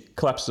tissue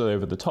collapses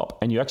over the top.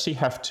 And you actually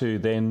have to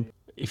then,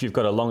 if you've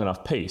got a long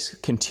enough piece,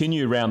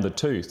 continue around the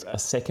tooth a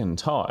second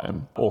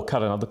time or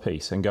cut another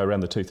piece and go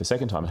around the tooth a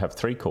second time and have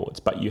 3 cords.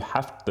 But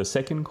the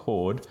second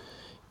cord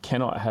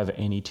cannot have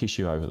any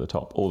tissue over the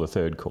top, or the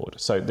third cord.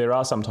 So there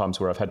are some times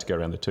where I've had to go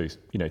around the tooth,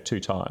 2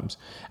 times.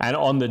 And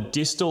on the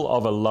distal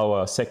of a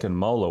lower second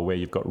molar where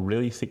you've got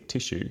really thick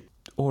tissue,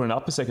 or an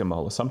upper second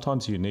molar,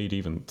 sometimes you need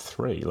even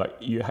 3. Like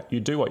you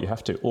do what you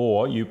have to,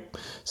 or you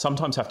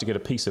sometimes have to get a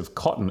piece of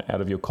cotton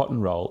out of your cotton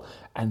roll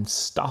and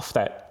stuff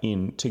that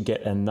in to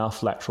get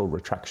enough lateral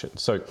retraction.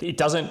 So it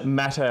doesn't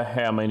matter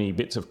how many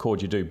bits of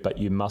cord you do, but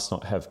you must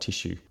not have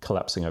tissue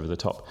collapsing over the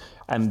top.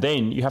 And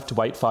then you have to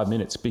wait 5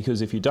 minutes,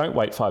 because if you don't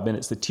wait 5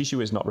 minutes, the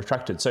tissue is not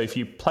retracted. So if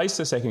you place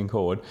the second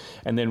cord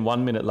and then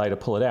 1 minute later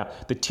pull it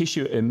out, the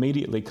tissue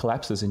immediately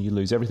collapses and you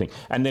lose everything.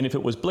 And then if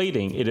it was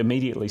bleeding, it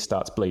immediately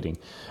starts bleeding.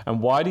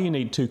 And why do you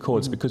need 2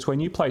 cords? Because when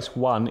you place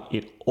one,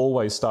 it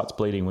always starts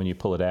bleeding when you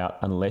pull it out,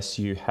 unless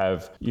you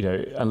have,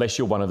 unless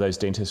you're one of those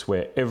dentists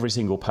where every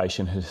single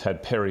patient has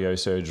had perio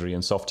surgery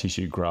and soft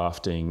tissue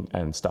grafting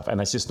and stuff. And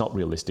that's just not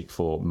realistic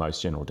for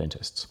most general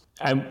dentists.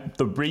 And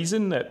the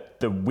reason that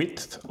the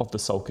width of the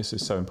sulcus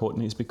is so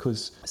important is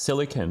because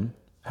silicon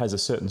has a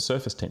certain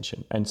surface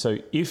tension. And so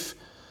if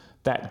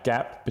that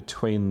gap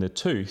between the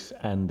tooth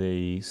and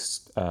the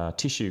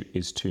tissue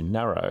is too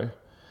narrow,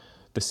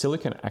 the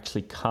silicon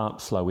actually can't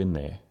flow in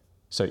there.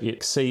 So it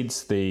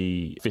exceeds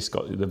the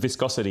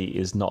viscosity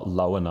is not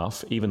low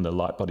enough, even the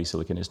light body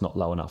silicon is not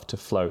low enough to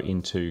flow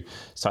into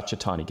such a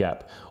tiny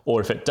gap.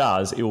 Or if it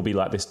does, it will be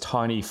like this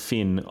tiny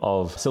fin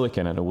of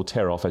silicon and it will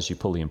tear off as you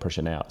pull the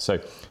impression out. So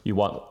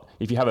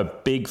if you have a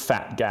big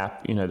fat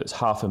gap, that's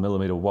 0.5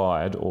 millimeter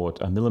wide or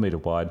 1 millimeter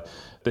wide,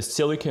 the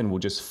silicon will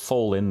just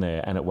fall in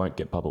there and it won't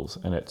get bubbles,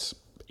 and it's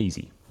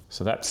easy.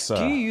 So that's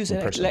do you use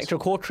an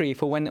electrocautery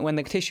for when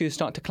the tissues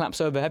start to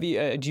collapse over?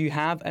 Do you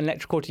have an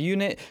electrocautery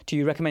unit? Do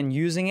you recommend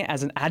using it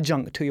as an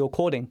adjunct to your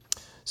cording?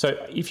 So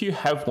if you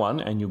have one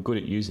and you're good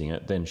at using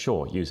it, then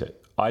sure, use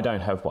it. I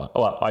don't have one.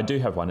 Well, I do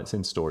have one. It's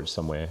in storage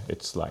somewhere.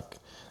 It's like,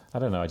 I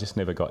don't know, I just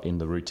never got in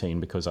the routine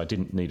because I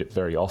didn't need it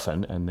very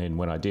often. And then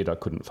when I did, I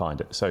couldn't find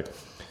it. So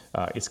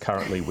it's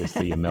currently with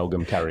the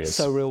amalgam carriers.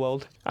 So real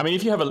world. I mean,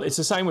 it's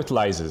the same with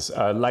lasers.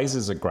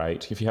 Lasers are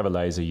great. If you have a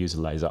laser, use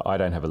a laser. I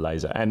don't have a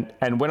laser.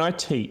 And when I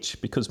teach,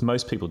 because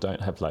most people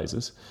don't have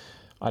lasers,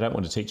 I don't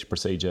want to teach a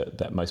procedure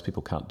that most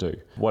people can't do.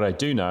 What I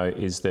do know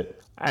is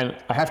that, and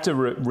I have to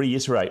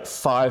reiterate,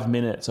 5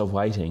 minutes of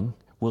waiting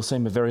will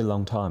seem a very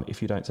long time.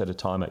 If you don't set a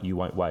timer, you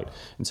won't wait.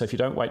 And so if you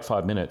don't wait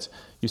 5 minutes,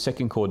 your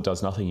second cord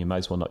does nothing. You may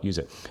as well not use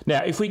it.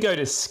 Now, if we go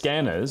to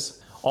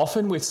scanners,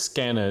 often with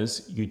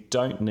scanners, you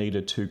don't need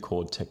a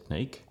 2-cord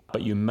technique,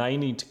 but you may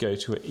need to go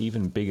to an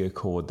even bigger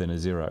cord than a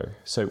 0.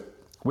 So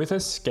with a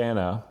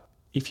scanner,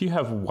 if you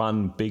have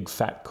one big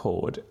fat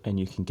cord and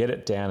you can get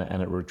it down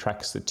and it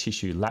retracts the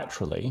tissue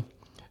laterally,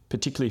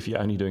 particularly if you're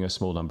only doing a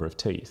small number of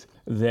teeth,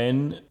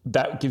 then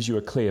that gives you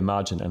a clear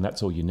margin, and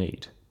that's all you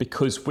need.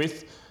 Because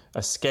with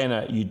a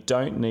scanner, you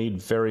don't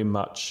need very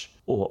much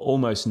or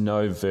almost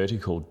no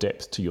vertical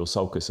depth to your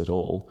sulcus at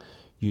all.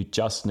 You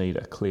just need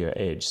a clear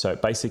edge. So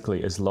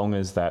basically, as long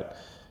as that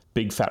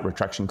big fat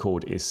retraction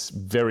cord is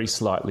very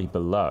slightly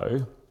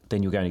below,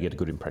 then you're going to get a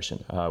good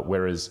impression.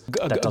 Whereas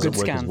that doesn't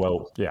work as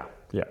well.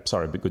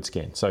 But good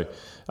scan. So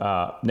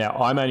now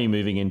I'm only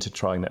moving into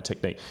trying that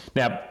technique.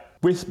 Now,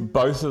 with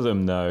both of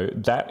them though,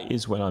 that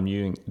is when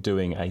I'm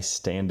doing a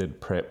standard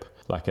prep,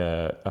 like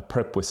a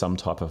prep with some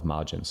type of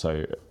margin.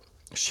 So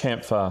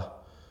chamfer,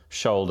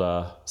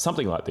 shoulder,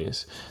 something like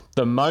this.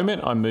 The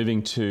moment I'm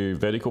moving to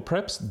vertical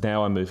preps,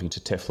 now I'm moving to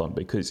Teflon,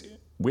 because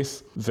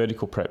with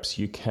vertical preps,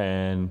 you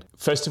can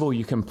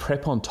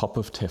prep on top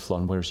of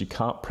Teflon, whereas you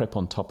can't prep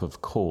on top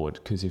of cord,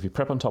 because if you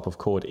prep on top of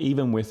cord,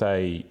 even with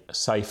a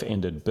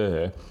safe-ended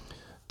burr,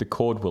 the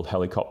cord will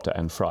helicopter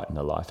and frighten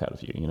the life out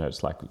of you.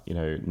 It's like,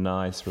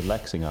 nice,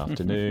 relaxing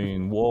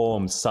afternoon,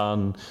 warm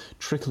sun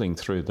trickling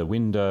through the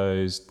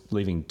windows,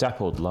 leaving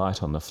dappled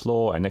light on the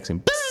floor, and next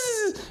thing,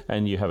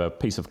 and you have a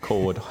piece of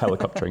cord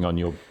helicoptering on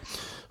your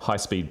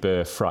high-speed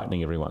burr,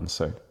 frightening everyone.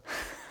 So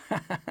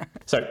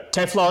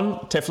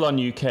Teflon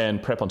you can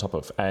prep on top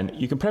of, and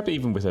you can prep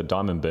even with a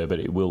diamond burr, but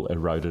it will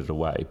erode it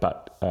away.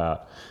 But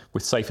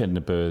with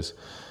safe-ended burrs,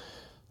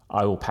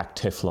 I will pack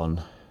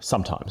Teflon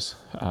sometimes.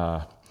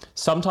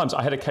 Sometimes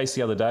I had a case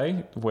the other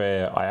day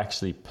where I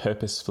actually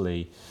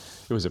purposefully,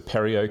 it was a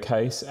perio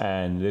case,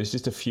 and there's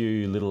just a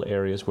few little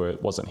areas where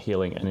it wasn't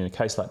healing. And in a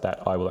case like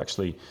that, I will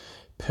actually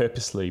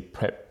purposely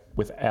prep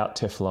without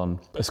Teflon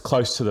as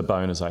close to the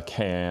bone as I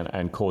can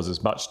and cause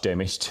as much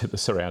damage to the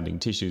surrounding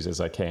tissues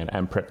as I can,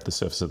 and prep the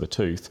surface of the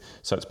tooth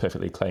so it's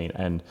perfectly clean.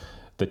 And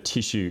the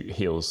tissue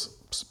heals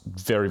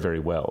very, very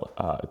well.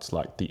 It's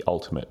like the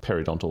ultimate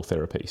periodontal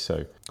therapy.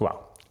 So,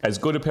 as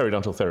good a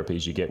periodontal therapy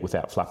as you get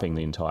without flapping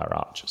the entire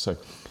arch. So,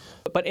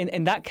 but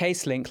in that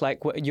case, Link,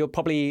 like you're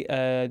probably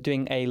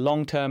doing a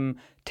long-term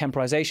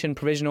temporization,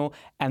 provisional,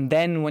 and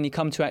then when you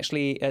come to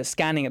actually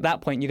scanning at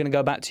that point, you're going to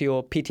go back to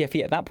your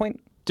PTFE at that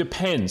point?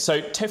 Depends.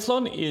 So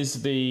Teflon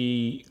is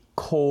the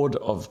cord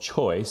of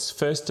choice.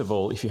 First of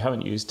all, if you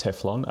haven't used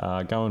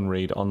Teflon, go and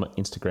read on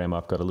Instagram.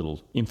 I've got a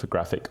little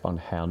infographic on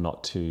how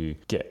not to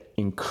get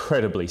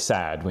incredibly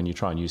sad when you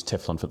try and use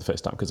Teflon for the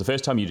first time, because the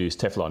first time you use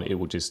Teflon, it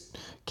will just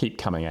keep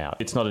coming out.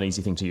 It's not an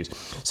easy thing to use.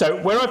 So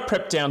where I've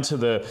prepped down to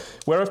the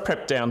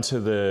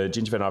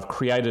gingiva, and I've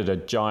created a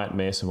giant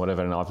mess and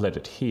whatever, and I've let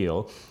it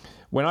heal.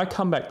 When I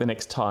come back the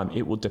next time,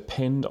 it will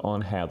depend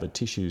on how the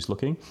tissue is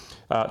looking.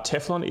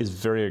 Teflon is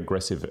very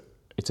aggressive.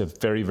 It's a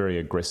very, very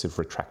aggressive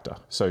retractor.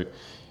 So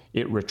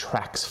it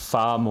retracts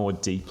far more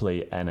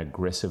deeply and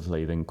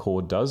aggressively than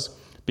cord does,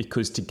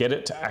 because to get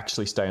it to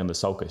actually stay on the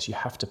sulcus, you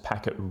have to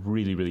pack it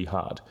really, really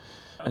hard.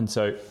 And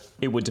so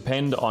it would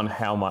depend on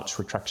how much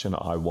retraction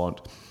I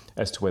want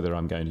as to whether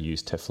I'm going to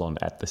use Teflon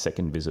at the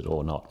second visit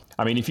or not.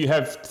 I mean, if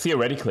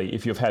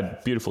you've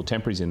had beautiful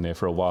temporaries in there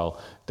for a while,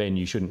 then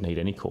you shouldn't need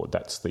any cord.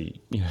 That's the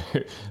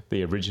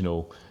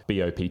original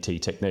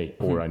BOPT technique,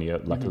 or only a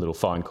little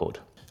fine cord.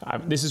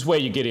 This is where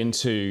you get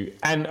into,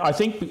 and I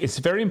think it's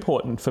very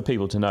important for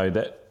people to know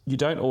that you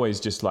don't always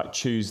just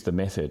choose the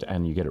method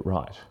and you get it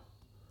right.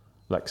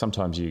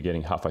 Sometimes you're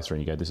getting halfway through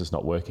and you go, this is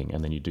not working,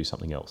 and then you do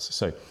something else.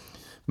 So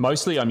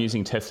mostly I'm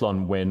using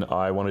Teflon when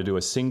I want to do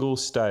a single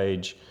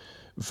stage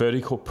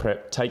vertical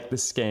prep, take the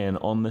scan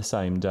on the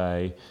same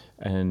day,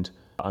 and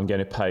I'm going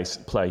to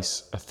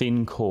place a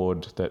thin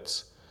cord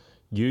that's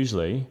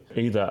usually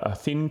either a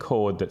thin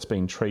cord that's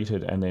been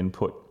treated and then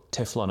put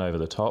Teflon over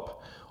the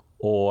top,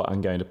 or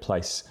I'm going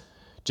to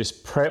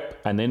just prep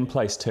and then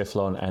place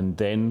Teflon and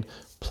then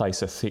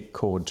place a thick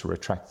cord to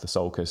retract the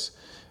sulcus.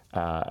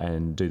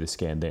 And do the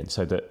scan then.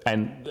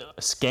 And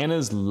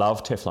scanners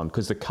love Teflon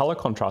because the color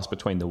contrast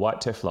between the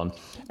white Teflon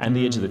and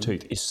the edge of the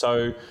tooth is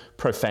so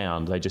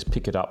profound. They just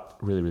pick it up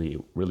really, really,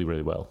 really,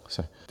 really well.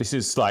 So this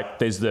is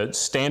there's the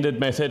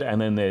standard method,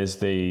 and then there's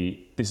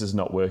this is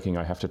not working,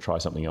 I have to try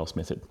something else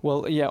method.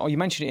 Well, yeah, you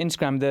mentioned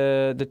Instagram,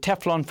 the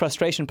Teflon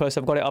frustration post,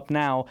 I've got it up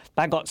now.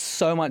 That got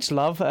so much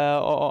love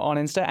on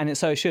Insta, and it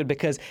so should,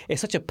 because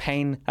it's such a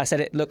pain. I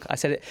said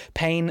it,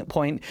 pain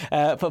point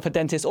for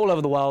dentists all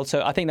over the world.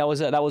 So I think that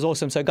was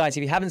awesome. So guys,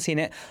 if you haven't seen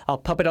it, I'll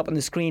pop it up on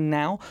the screen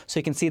now so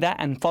you can see that,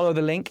 and follow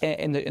the link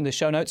in the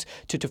show notes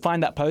to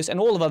find that post and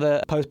all of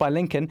other posts by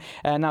Lincoln.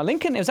 Now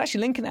Lincoln, it was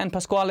actually Lincoln and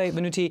Pasquale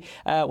Venuti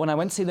when I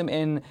went to see them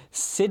in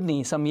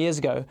Sydney some years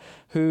ago,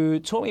 who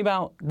taught me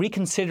about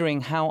reconsidering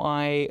how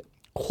I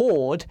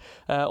cord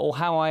or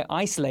how I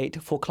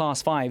isolate for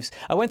class 5s.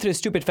 I went through a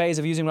stupid phase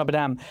of using rubber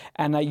dam,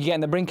 and you get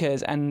in the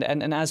brinkers, and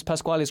as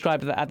Pasquale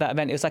described at that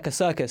event, it was like a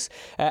circus.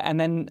 And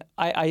then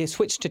I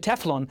switched to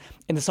Teflon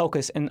in the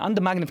sulcus, and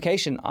under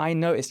magnification, I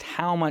noticed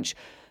how much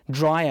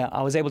drier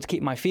I was able to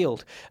keep my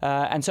field.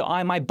 And so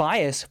my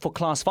bias for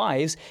class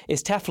 5s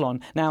is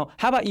Teflon. Now,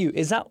 how about you?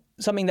 Is that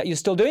something that you're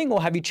still doing, or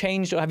have you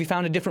changed, or have you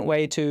found a different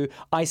way to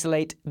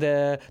isolate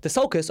the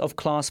sulcus of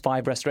class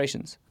 5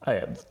 restorations?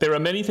 There are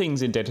many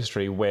things in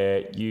dentistry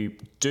where you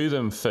do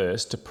them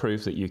first to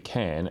prove that you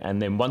can,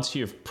 and then once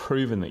you've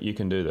proven that you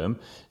can do them,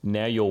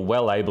 now you're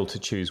well able to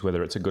choose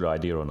whether it's a good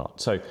idea or not.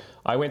 So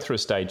I went through a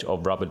stage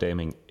of rubber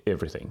damming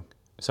everything.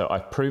 So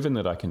I've proven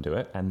that I can do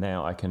it, and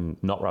now I can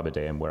not rubber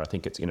dam where I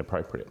think it's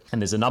inappropriate.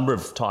 And there's a number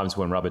of times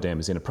when rubber dam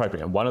is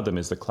inappropriate, and one of them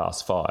is the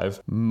class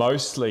 5.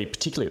 Mostly,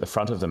 particularly at the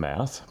front of the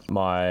mouth,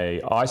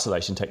 my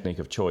isolation technique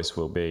of choice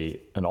will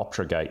be an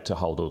Optragate to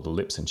hold all the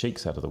lips and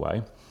cheeks out of the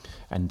way.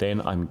 And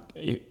then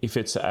if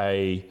it's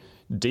a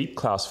deep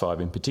class 5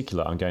 in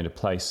particular, I'm going to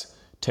place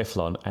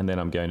Teflon, and then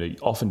I'm going to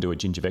often do a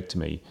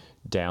gingivectomy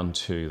down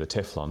to the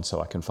Teflon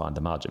so I can find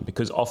the margin.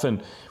 Because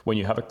often when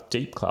you have a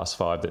deep class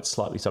 5 that's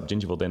slightly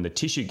subgingival, then the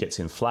tissue gets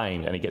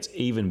inflamed and it gets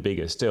even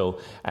bigger still.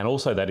 And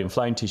also that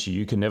inflamed tissue,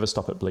 you can never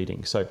stop it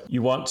bleeding. So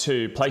you want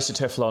to place a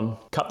Teflon,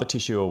 cut the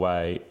tissue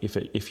away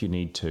if you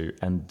need to,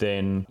 and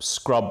then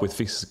scrub with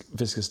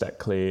Viscostat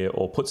Clear,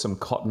 or put some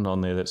cotton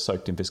on there that's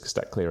soaked in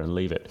Viscostat Clear and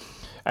leave it.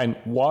 And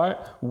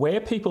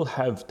where people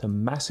have the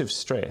massive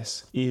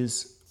stress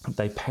is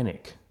they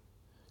panic.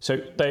 So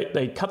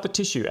they cut the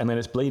tissue and then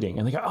it's bleeding,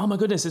 and they go, oh my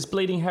goodness, it's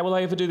bleeding. How will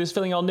I ever do this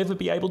filling? I'll never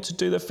be able to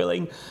do the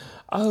filling.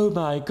 Oh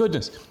my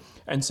goodness.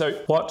 And so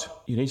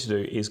what you need to do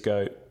is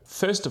go,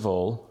 first of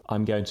all,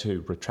 I'm going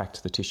to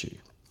retract the tissue.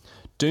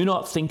 Do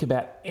not think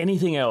about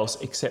anything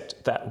else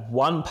except that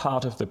one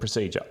part of the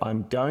procedure.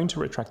 I'm going to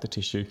retract the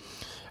tissue,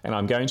 and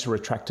I'm going to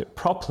retract it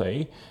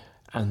properly,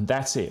 and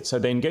that's it. So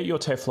then get your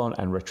Teflon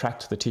and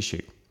retract the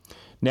tissue.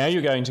 Now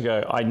you're going to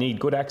go, I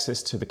need good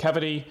access to the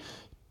cavity.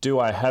 Do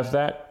I have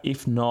that?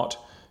 If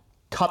not,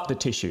 cut the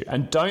tissue.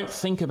 And don't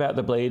think about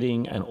the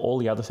bleeding and all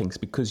the other things,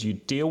 because you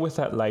deal with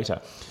that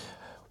later.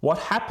 What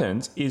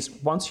happens is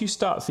once you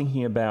start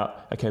thinking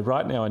about, okay,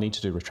 right now I need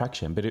to do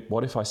retraction, but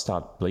what if I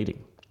start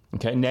bleeding?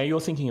 Okay, now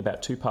you're thinking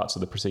about two parts of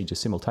the procedure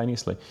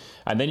simultaneously.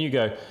 And then you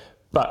go,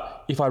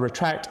 but if I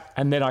retract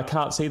and then I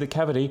can't see the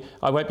cavity,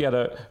 I won't be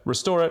able to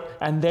restore it,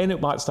 and then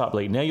it might start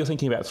bleeding. Now you're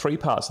thinking about three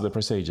parts of the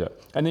procedure.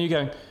 And then you're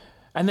going,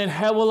 and then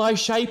how will I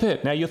shape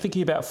it? Now you're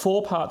thinking about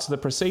four parts of the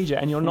procedure,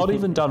 and you're not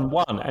even done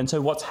one. And so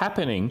what's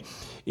happening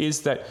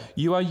is that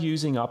you are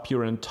using up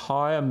your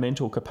entire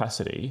mental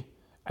capacity,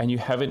 and you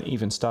haven't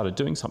even started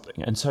doing something.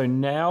 And so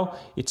now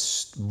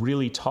it's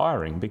really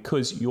tiring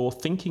because you're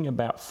thinking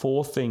about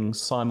four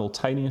things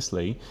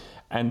simultaneously,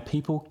 and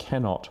people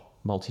cannot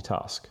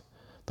multitask.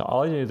 The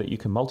idea that you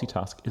can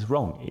multitask is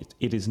wrong.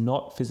 It is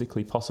not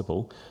physically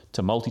possible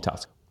to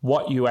multitask.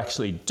 What you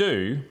actually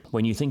do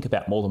when you think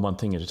about more than one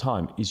thing at a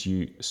time is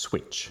you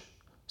switch.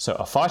 So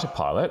a fighter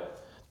pilot,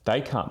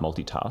 They can't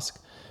multitask.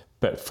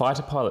 But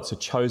fighter pilots are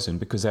chosen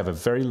because they have a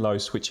very low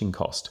switching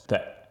cost.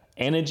 The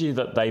energy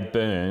that they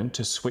burn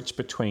to switch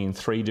between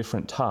 3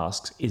 different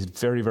tasks is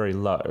very, very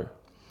low.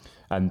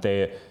 And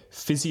they're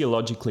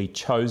physiologically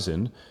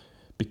chosen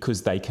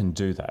because they can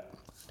do that.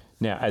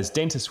 Now, as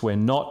dentists, we're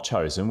not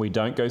chosen. We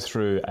don't go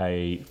through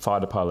a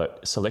fighter pilot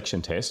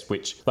selection test,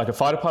 which, like a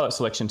fighter pilot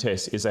selection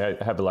test, is they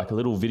have like a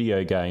little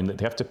video game that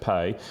they have to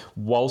pay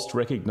whilst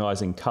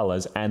recognizing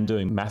colors and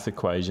doing math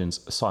equations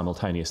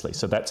simultaneously.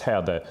 So that's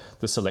how the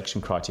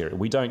selection criteria.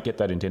 We don't get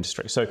that in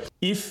dentistry. So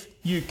if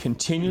you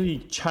continually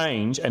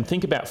change and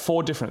think about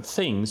 4 different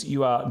things,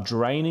 you are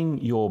draining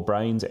your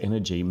brain's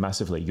energy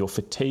massively. You're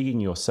fatiguing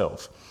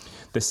yourself.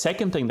 The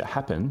second thing that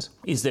happens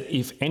is that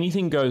if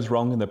anything goes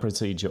wrong in the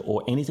procedure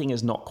or anything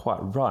is not quite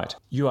right,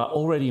 you are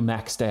already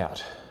maxed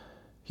out.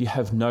 You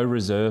have no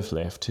reserve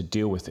left to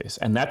deal with this.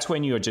 And that's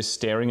when you're just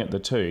staring at the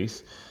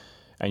tooth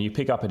and you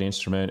pick up an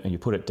instrument and you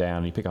put it down,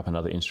 and you pick up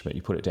another instrument,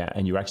 you put it down,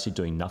 and you're actually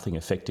doing nothing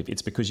effective.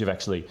 It's because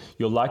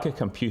you're like a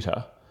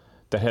computer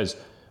that has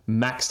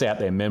maxed out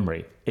their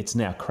memory. It's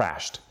now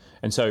crashed.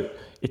 And so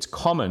it's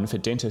common for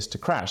dentists to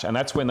crash, and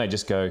that's when they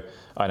just go,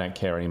 I don't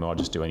care anymore, I'll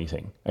just do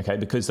anything, okay?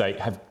 Because they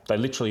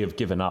literally have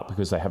given up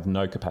because they have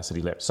no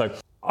capacity left. So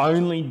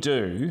only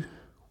do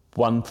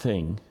one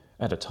thing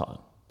at a time.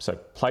 So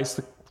place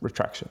the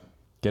retraction,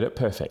 get it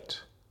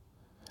perfect.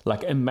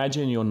 Like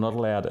imagine you're not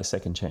allowed a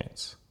second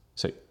chance.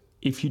 So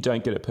if you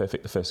don't get it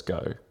perfect the first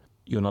go,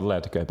 you're not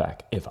allowed to go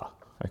back ever.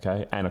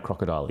 Okay, and a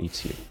crocodile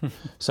eats you.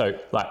 So,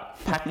 like,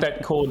 pack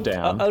that cord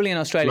down. Only in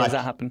Australia does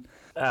that happen.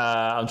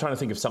 I'm trying to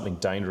think of something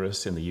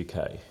dangerous in the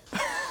UK.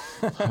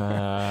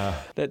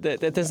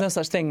 There's no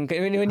such thing.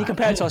 When you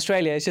compare it to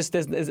Australia, it's just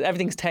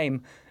everything's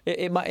tame.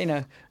 It might,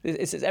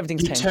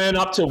 everything's tame. You turn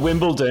up to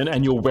Wimbledon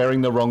and you're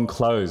wearing the wrong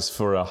clothes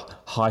for a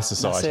high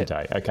society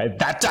day. Okay,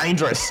 that's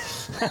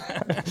dangerous.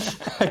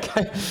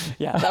 Okay,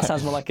 yeah, that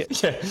sounds more like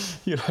it.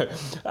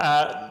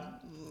 Yeah,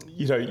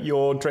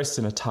 you're dressed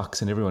in a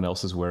tux and everyone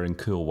else is wearing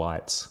cool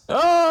whites.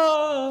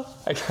 Oh,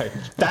 okay,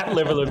 that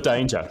level of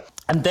danger.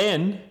 And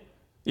then,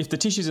 if the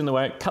tissue's in the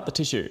way, cut the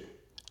tissue.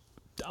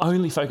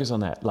 Only focus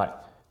on that. Like,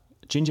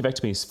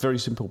 gingivectomy is a very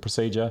simple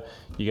procedure.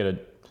 You get a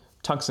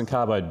tungsten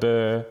carbide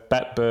burr,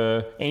 bat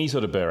burr, any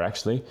sort of burr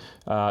actually,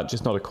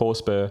 just not a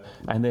coarse burr,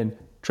 and then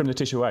trim the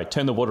tissue away.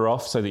 Turn the water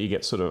off so that you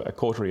get sort of a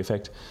cautery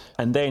effect.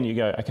 And then you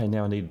go, okay,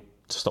 now I need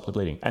to stop the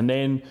bleeding. And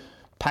then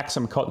pack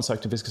some cotton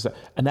soaked to viscous,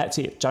 and that's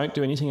it. Don't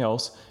do anything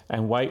else,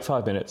 and wait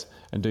 5 minutes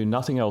and do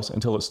nothing else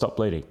until it stopped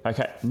bleeding.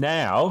 Okay,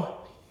 now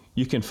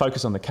you can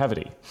focus on the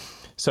cavity.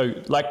 So,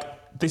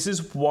 this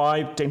is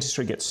why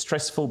dentistry gets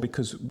stressful,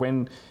 because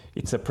when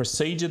it's a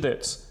procedure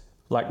that's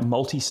like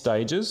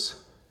multi-stages,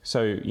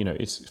 so,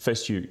 it's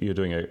first you're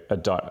doing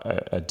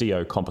a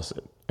DO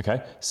composite,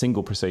 okay?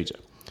 Single procedure.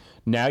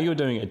 Now you're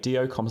doing a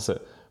DO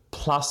composite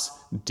plus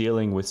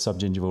dealing with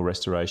subgingival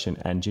restoration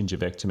and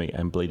gingivectomy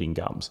and bleeding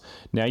gums.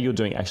 Now you're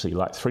doing actually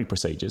like 3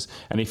 procedures.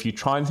 And if you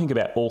try and think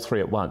about all 3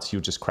 at once,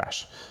 you'll just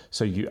crash.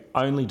 So you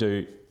only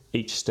do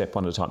each step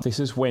one at a time. This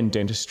is when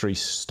dentistry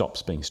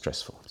stops being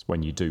stressful. It's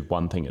when you do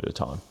one thing at a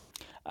time.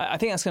 I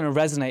think that's going to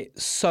resonate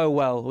so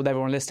well with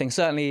everyone listening.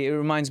 Certainly, it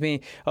reminds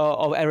me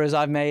of errors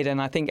I've made,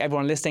 and I think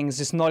everyone listening is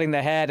just nodding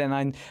their head.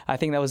 And I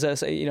think that was,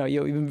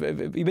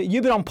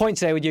 you've been on point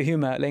today with your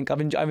humour, Link. I've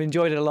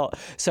enjoyed it a lot.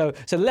 So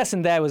the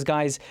lesson there was,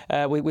 guys,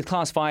 with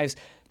Class 5s,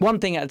 one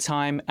thing at a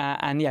time.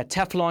 And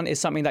Teflon is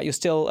something that you're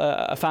still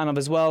a fan of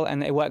as well,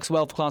 and it works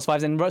well for Class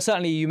 5s. And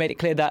certainly, you made it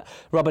clear that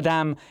rubber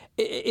dam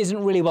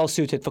isn't really well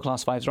suited for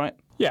Class 5s, right?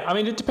 Yeah, I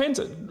mean, it depends.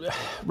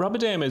 Rubber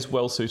dam is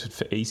well suited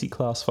for easy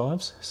Class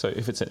 5s. So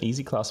if it's an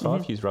easy Class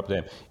 5, use rubber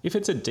dam. If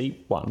it's a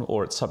deep one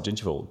or it's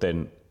subgingival,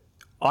 then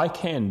I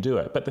can do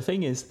it. But the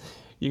thing is,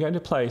 you're going to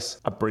place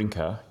a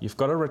brinker, you've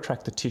got to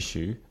retract the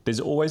tissue.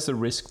 There's always the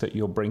risk that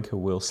your brinker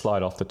will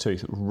slide off the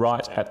tooth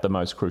right at the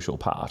most crucial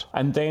part.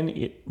 And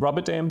then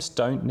rubber dams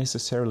don't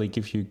necessarily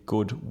give you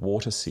good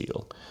water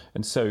seal.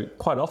 And so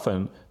quite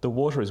often the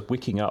water is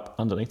wicking up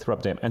underneath the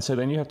rubber dam. And so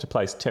then you have to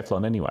place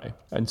Teflon anyway.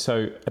 And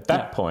so at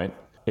that point,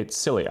 it's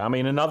silly. I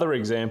mean, another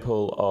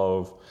example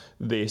of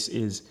this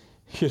is,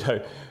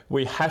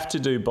 we have to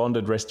do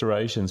bonded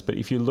restorations, but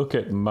if you look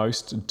at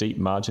most deep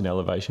margin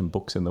elevation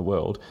books in the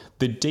world,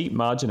 the deep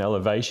margin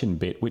elevation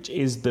bit, which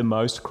is the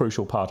most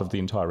crucial part of the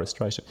entire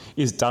restoration,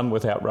 is done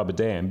without rubber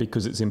dam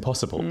because it's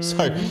impossible.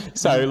 Mm-hmm.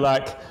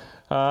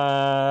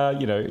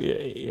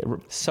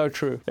 So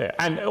true. Yeah.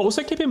 And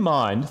also keep in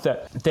mind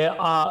that there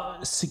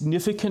are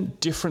significant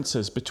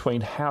differences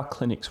between how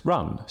clinics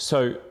run.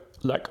 So,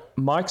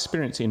 my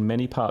experience in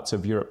many parts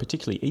of Europe,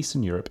 particularly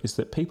Eastern Europe, is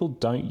that people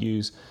don't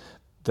use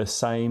the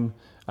same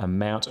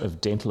amount of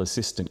dental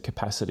assistant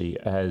capacity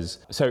as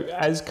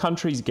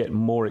countries get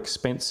more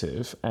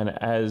expensive and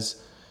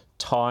as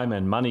time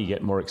and money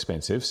get more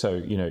expensive. So,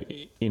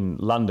 in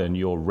London,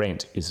 your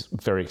rent is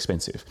very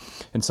expensive.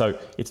 And so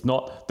it's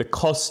not the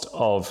cost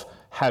of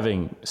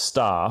having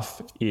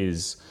staff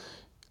is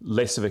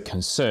less of a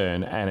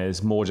concern and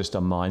is more just a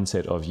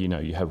mindset of,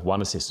 you have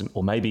one assistant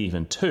or maybe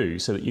even 2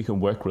 so that you can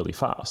work really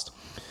fast.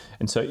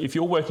 And so if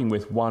you're working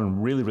with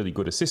one really, really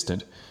good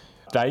assistant,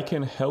 they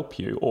can help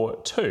you, or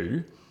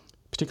two,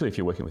 particularly if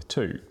you're working with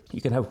two,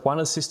 you can have one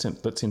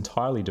assistant that's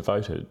entirely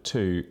devoted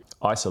to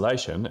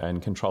isolation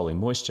and controlling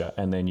moisture,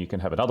 and then you can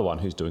have another one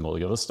who's doing all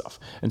the other stuff.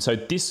 And so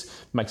this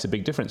makes a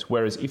big difference.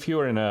 Whereas if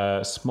you're in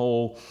a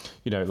small,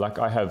 like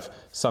I have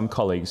some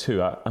colleagues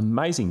who are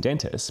amazing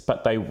dentists,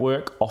 but they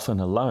work often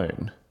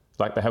alone.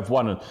 Like they have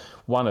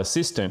one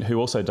assistant who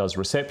also does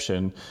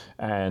reception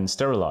and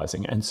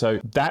sterilizing. And so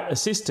that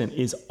assistant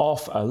is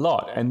off a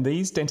lot. And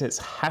these dentists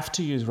have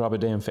to use rubber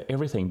dam for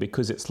everything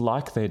because it's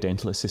like their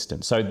dental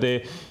assistant. So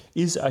there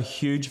is a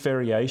huge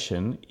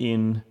variation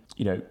in,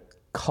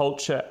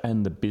 culture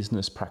and the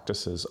business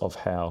practices of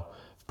how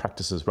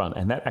practices run.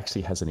 And that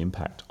actually has an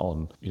impact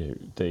on,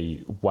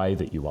 the way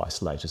that you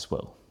isolate as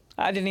well.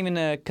 I didn't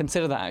even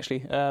consider that,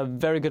 actually.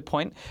 Very good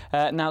point.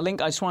 Now,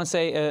 Link, I just want to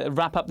say,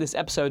 wrap up this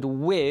episode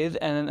with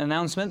an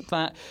announcement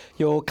that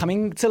you're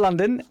coming to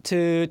London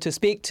to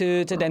speak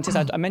to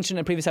dentists. I mentioned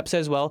in a previous episode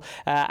as well.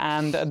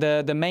 And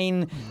the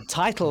main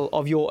title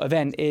of your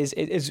event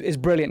is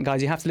brilliant,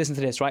 guys. You have to listen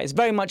to this, right? It's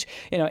very much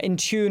in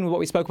tune with what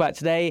we spoke about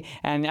today.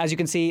 And as you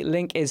can see,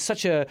 Link is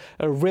such a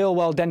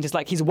real-world dentist.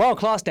 Like, he's a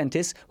world-class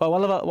dentist. But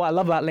what I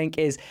love about Link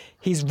is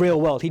he's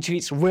real-world. He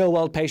treats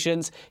real-world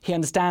patients. He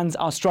understands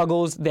our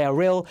struggles. They're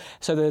real.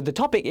 So the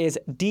topic is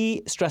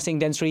de-stressing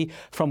dentistry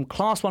from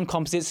Class 1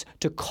 composites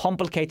to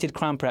complicated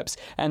crown preps.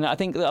 And I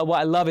think what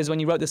I love is when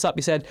you wrote this up,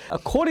 you said,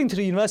 according to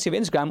the University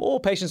of Instagram, all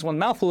patients want a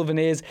mouthful of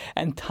veneers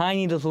and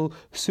tiny little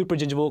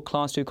supragingival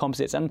Class 2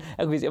 composites. And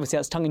obviously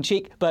that's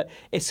tongue-in-cheek, but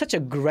it's such a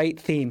great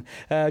theme.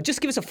 Just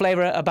give us a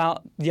flavour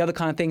about the other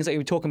kind of things that you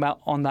were talking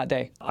about on that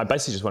day. I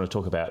basically just want to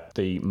talk about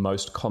the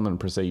most common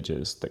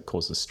procedures that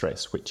causes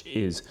stress, which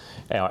is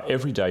our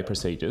everyday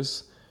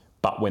procedures,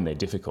 but when they're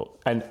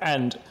difficult.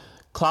 And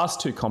Class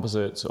 2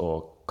 composites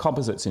or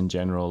composites in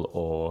general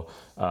or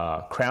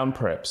crown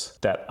preps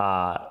that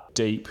are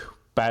deep,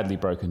 badly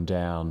broken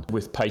down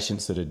with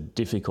patients that are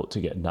difficult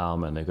to get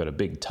numb and they've got a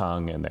big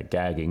tongue and they're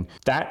gagging.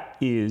 That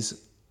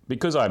is,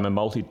 because I'm a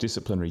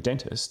multidisciplinary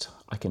dentist,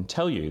 I can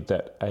tell you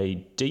that a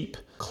deep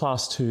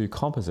Class 2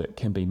 composite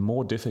can be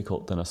more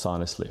difficult than a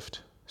sinus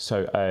lift.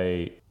 So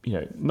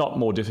not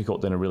more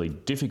difficult than a really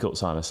difficult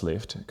sinus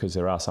lift, because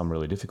there are some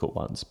really difficult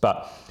ones,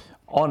 but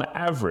on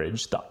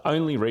average, the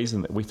only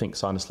reason that we think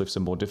sinus lifts are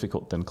more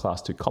difficult than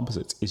Class 2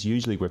 composites is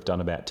usually we've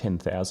done about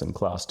 10,000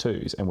 Class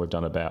 2s and we've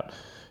done about,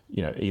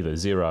 either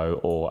 0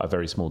 or a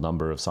very small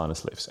number of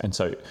sinus lifts. And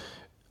so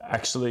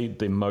actually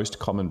the most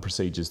common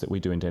procedures that we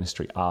do in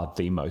dentistry are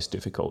the most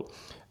difficult.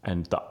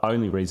 And the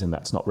only reason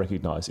that's not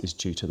recognised is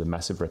due to the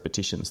massive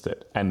repetitions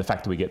and the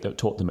fact that we get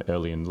taught them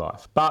early in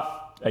life.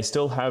 But they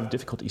still have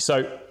difficulty.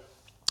 So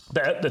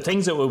the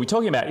things that we'll be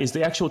talking about is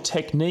the actual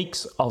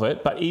techniques of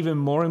it, but even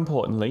more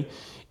importantly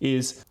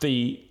is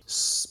the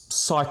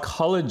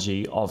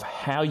psychology of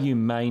how you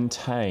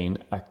maintain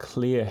a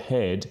clear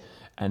head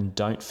and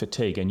don't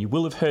fatigue. And you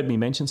will have heard me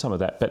mention some of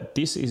that, but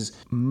this is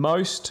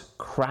most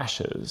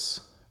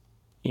crashes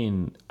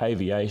in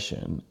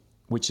aviation,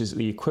 which is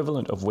the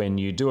equivalent of when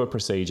you do a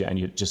procedure and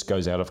it just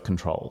goes out of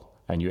control.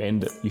 And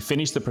you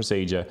finish the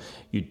procedure,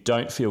 you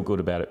don't feel good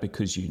about it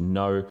because you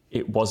know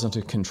it wasn't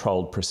a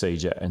controlled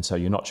procedure, and so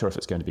you're not sure if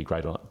it's going to be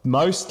great or not.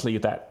 Mostly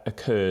that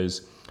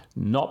occurs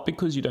not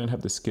because you don't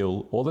have the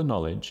skill or the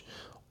knowledge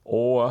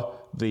or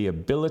the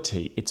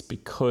ability, it's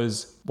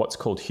because what's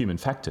called human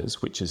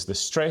factors, which is the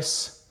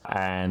stress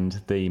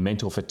and the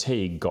mental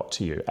fatigue got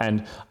to you.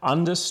 And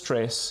under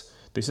stress,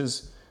 this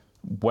is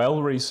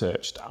well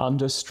researched,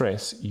 under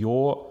stress,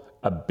 your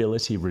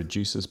ability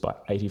reduces by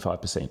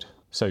 85%.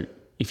 So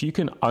if you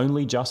can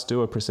only just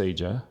do a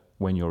procedure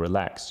when you're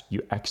relaxed,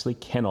 you actually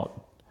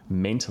cannot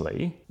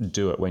mentally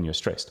do it when you're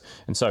stressed.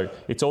 And so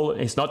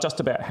it's not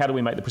just about how do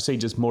we make the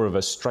procedures more of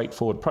a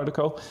straightforward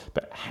protocol,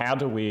 but how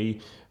do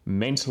we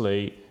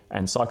mentally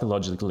and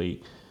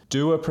psychologically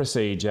do a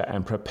procedure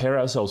and prepare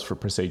ourselves for a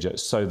procedure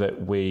so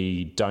that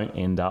we don't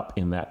end up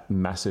in that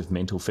massive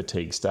mental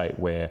fatigue state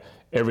where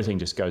everything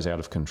just goes out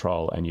of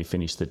control and you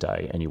finish the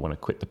day and you want to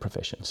quit the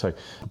profession. So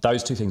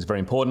those two things are very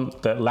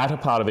important. The latter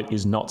part of it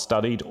is not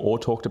studied or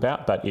talked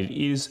about, but it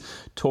is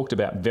talked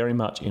about very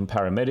much in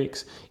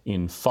paramedics,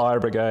 in fire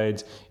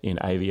brigades, in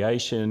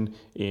aviation,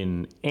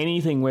 in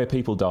anything where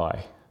people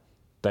die.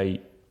 They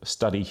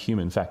study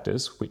human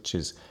factors, which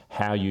is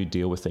how you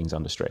deal with things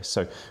under stress.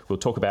 So we'll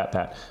talk about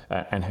that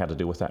and how to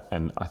deal with that.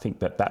 And I think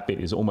that bit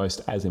is almost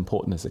as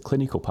important as the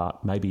clinical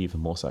part, maybe even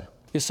more so.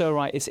 You're so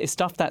right. It's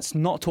stuff that's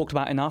not talked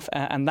about enough,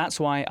 and that's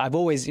why I've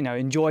always,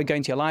 enjoyed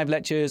going to your live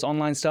lectures,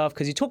 online stuff,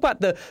 because you talk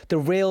about the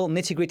real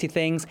nitty-gritty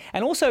things,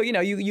 and also,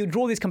 you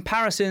draw these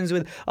comparisons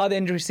with other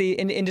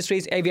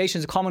industries. Aviation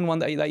is a common one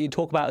that you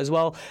talk about as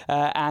well,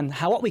 and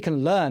what we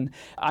can learn.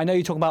 I know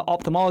you talk about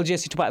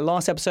ophthalmologists. You talked about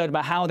last episode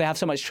about how they have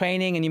so much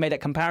training, and you made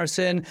that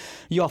comparison.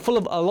 You are full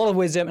of a lot of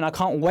wisdom, and I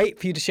can't wait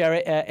for you to share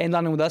it in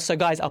London with us. So,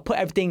 guys, I'll put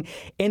everything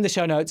in the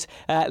show notes.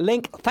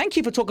 Link, thank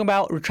you for talking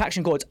about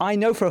retraction cords. I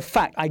know for a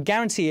fact, I guarantee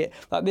guarantee it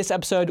that this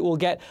episode will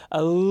get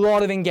a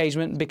lot of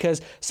engagement,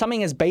 because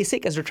something as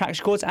basic as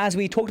retraction cords, as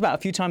we talked about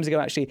a few times ago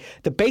actually,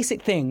 the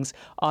basic things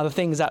are the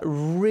things that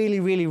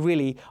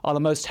really are the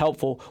most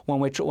helpful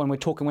when we're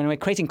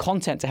creating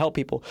content to help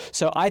people.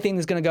 So I think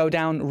it's going to go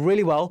down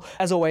really well.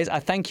 As always, I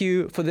thank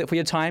you for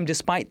your time,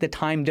 despite the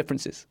time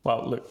differences.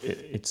 Well, look,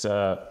 it's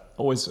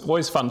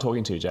always fun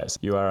talking to you, Jazz.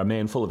 You are a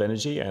man full of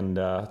energy, and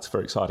it's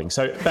very exciting.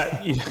 So,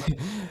 but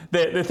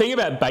the thing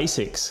about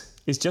basics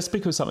is, just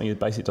because something is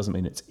basic doesn't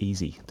mean it's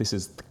easy. This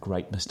is the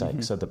great mistake.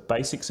 Mm-hmm. So the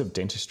basics of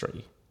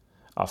dentistry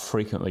are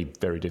frequently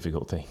very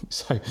difficult things.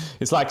 So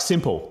it's like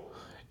simple.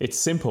 It's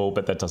simple,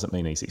 but that doesn't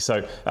mean easy.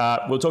 So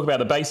we'll talk about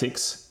the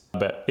basics,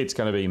 but it's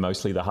going to be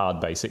mostly the hard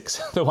basics,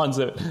 the ones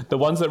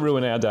that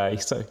ruin our day.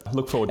 So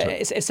look forward to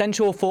it. It's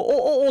essential for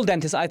all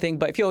dentists, I think.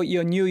 But if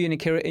you're new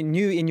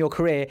in your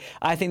career,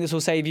 I think this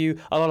will save you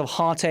a lot of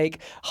heartache,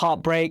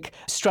 heartbreak,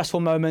 stressful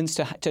moments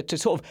to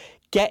sort of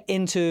get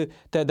into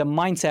the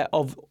mindset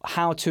of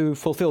how to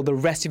fulfill the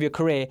rest of your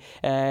career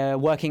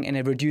working in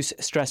a reduced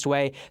stressed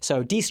way.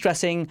 So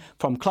de-stressing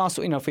from from class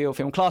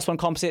 1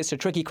 composites to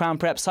tricky crown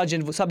prep,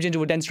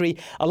 subgingival dentistry,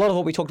 a lot of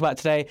what we talked about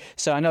today.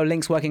 So I know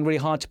Link's working really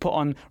hard to put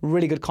on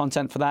really good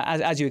content for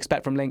that, as you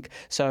expect from Link.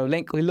 So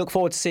Link, we look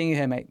forward to seeing you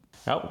here, mate.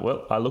 Oh,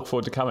 well, I look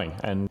forward to coming,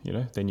 and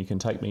then you can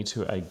take me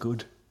to a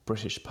good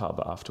British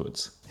pub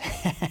afterwards.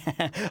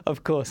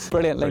 Of course.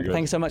 Brilliant, Link.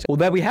 Thanks so much. Well,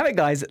 there we have it,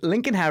 guys.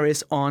 Lincoln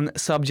Harris on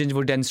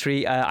subgingival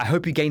dentistry. I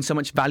hope you gained so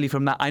much value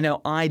from that. I know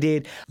I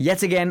did.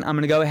 Yet again, I'm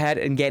going to go ahead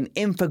and get an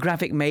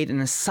infographic made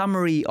and a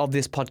summary of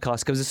this podcast,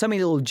 because there's so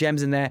many little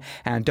gems in there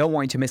and I don't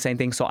want you to miss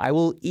anything. So I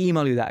will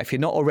email you that. If you're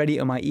not already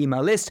on my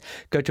email list,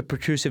 go to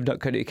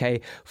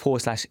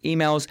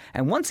protrusive.co.uk/emails.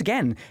 And once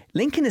again,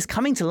 Lincoln is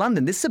coming to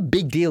London. This is a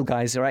big deal,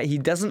 guys. All right. He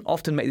doesn't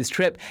often make this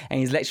trip, and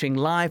he's lecturing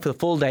live for the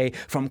full day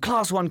from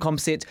Class 1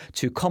 composite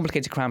to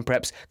complicated crown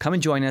preps. Come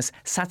and join us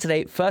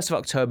Saturday, 1st of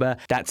October.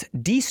 That's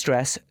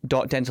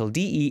destress.dental,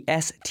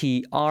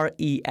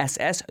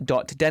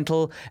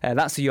 DESTRESS.dental.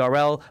 That's the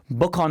URL.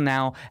 Book on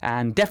now,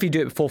 and definitely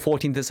do it before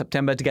 14th of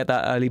September to get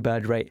that early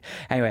bird rate.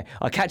 Anyway,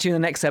 I'll catch you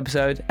in the next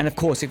episode. And of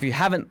course, if you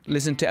haven't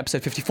listened to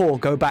episode 54,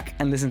 go back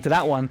and listen to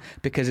that one,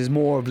 because there's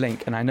more of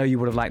Link, and I know you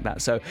would have liked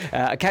that. So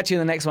I'll catch you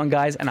in the next one,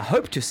 guys, and I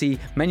hope to see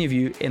many of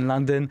you in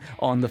London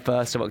on the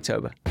 1st of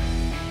October.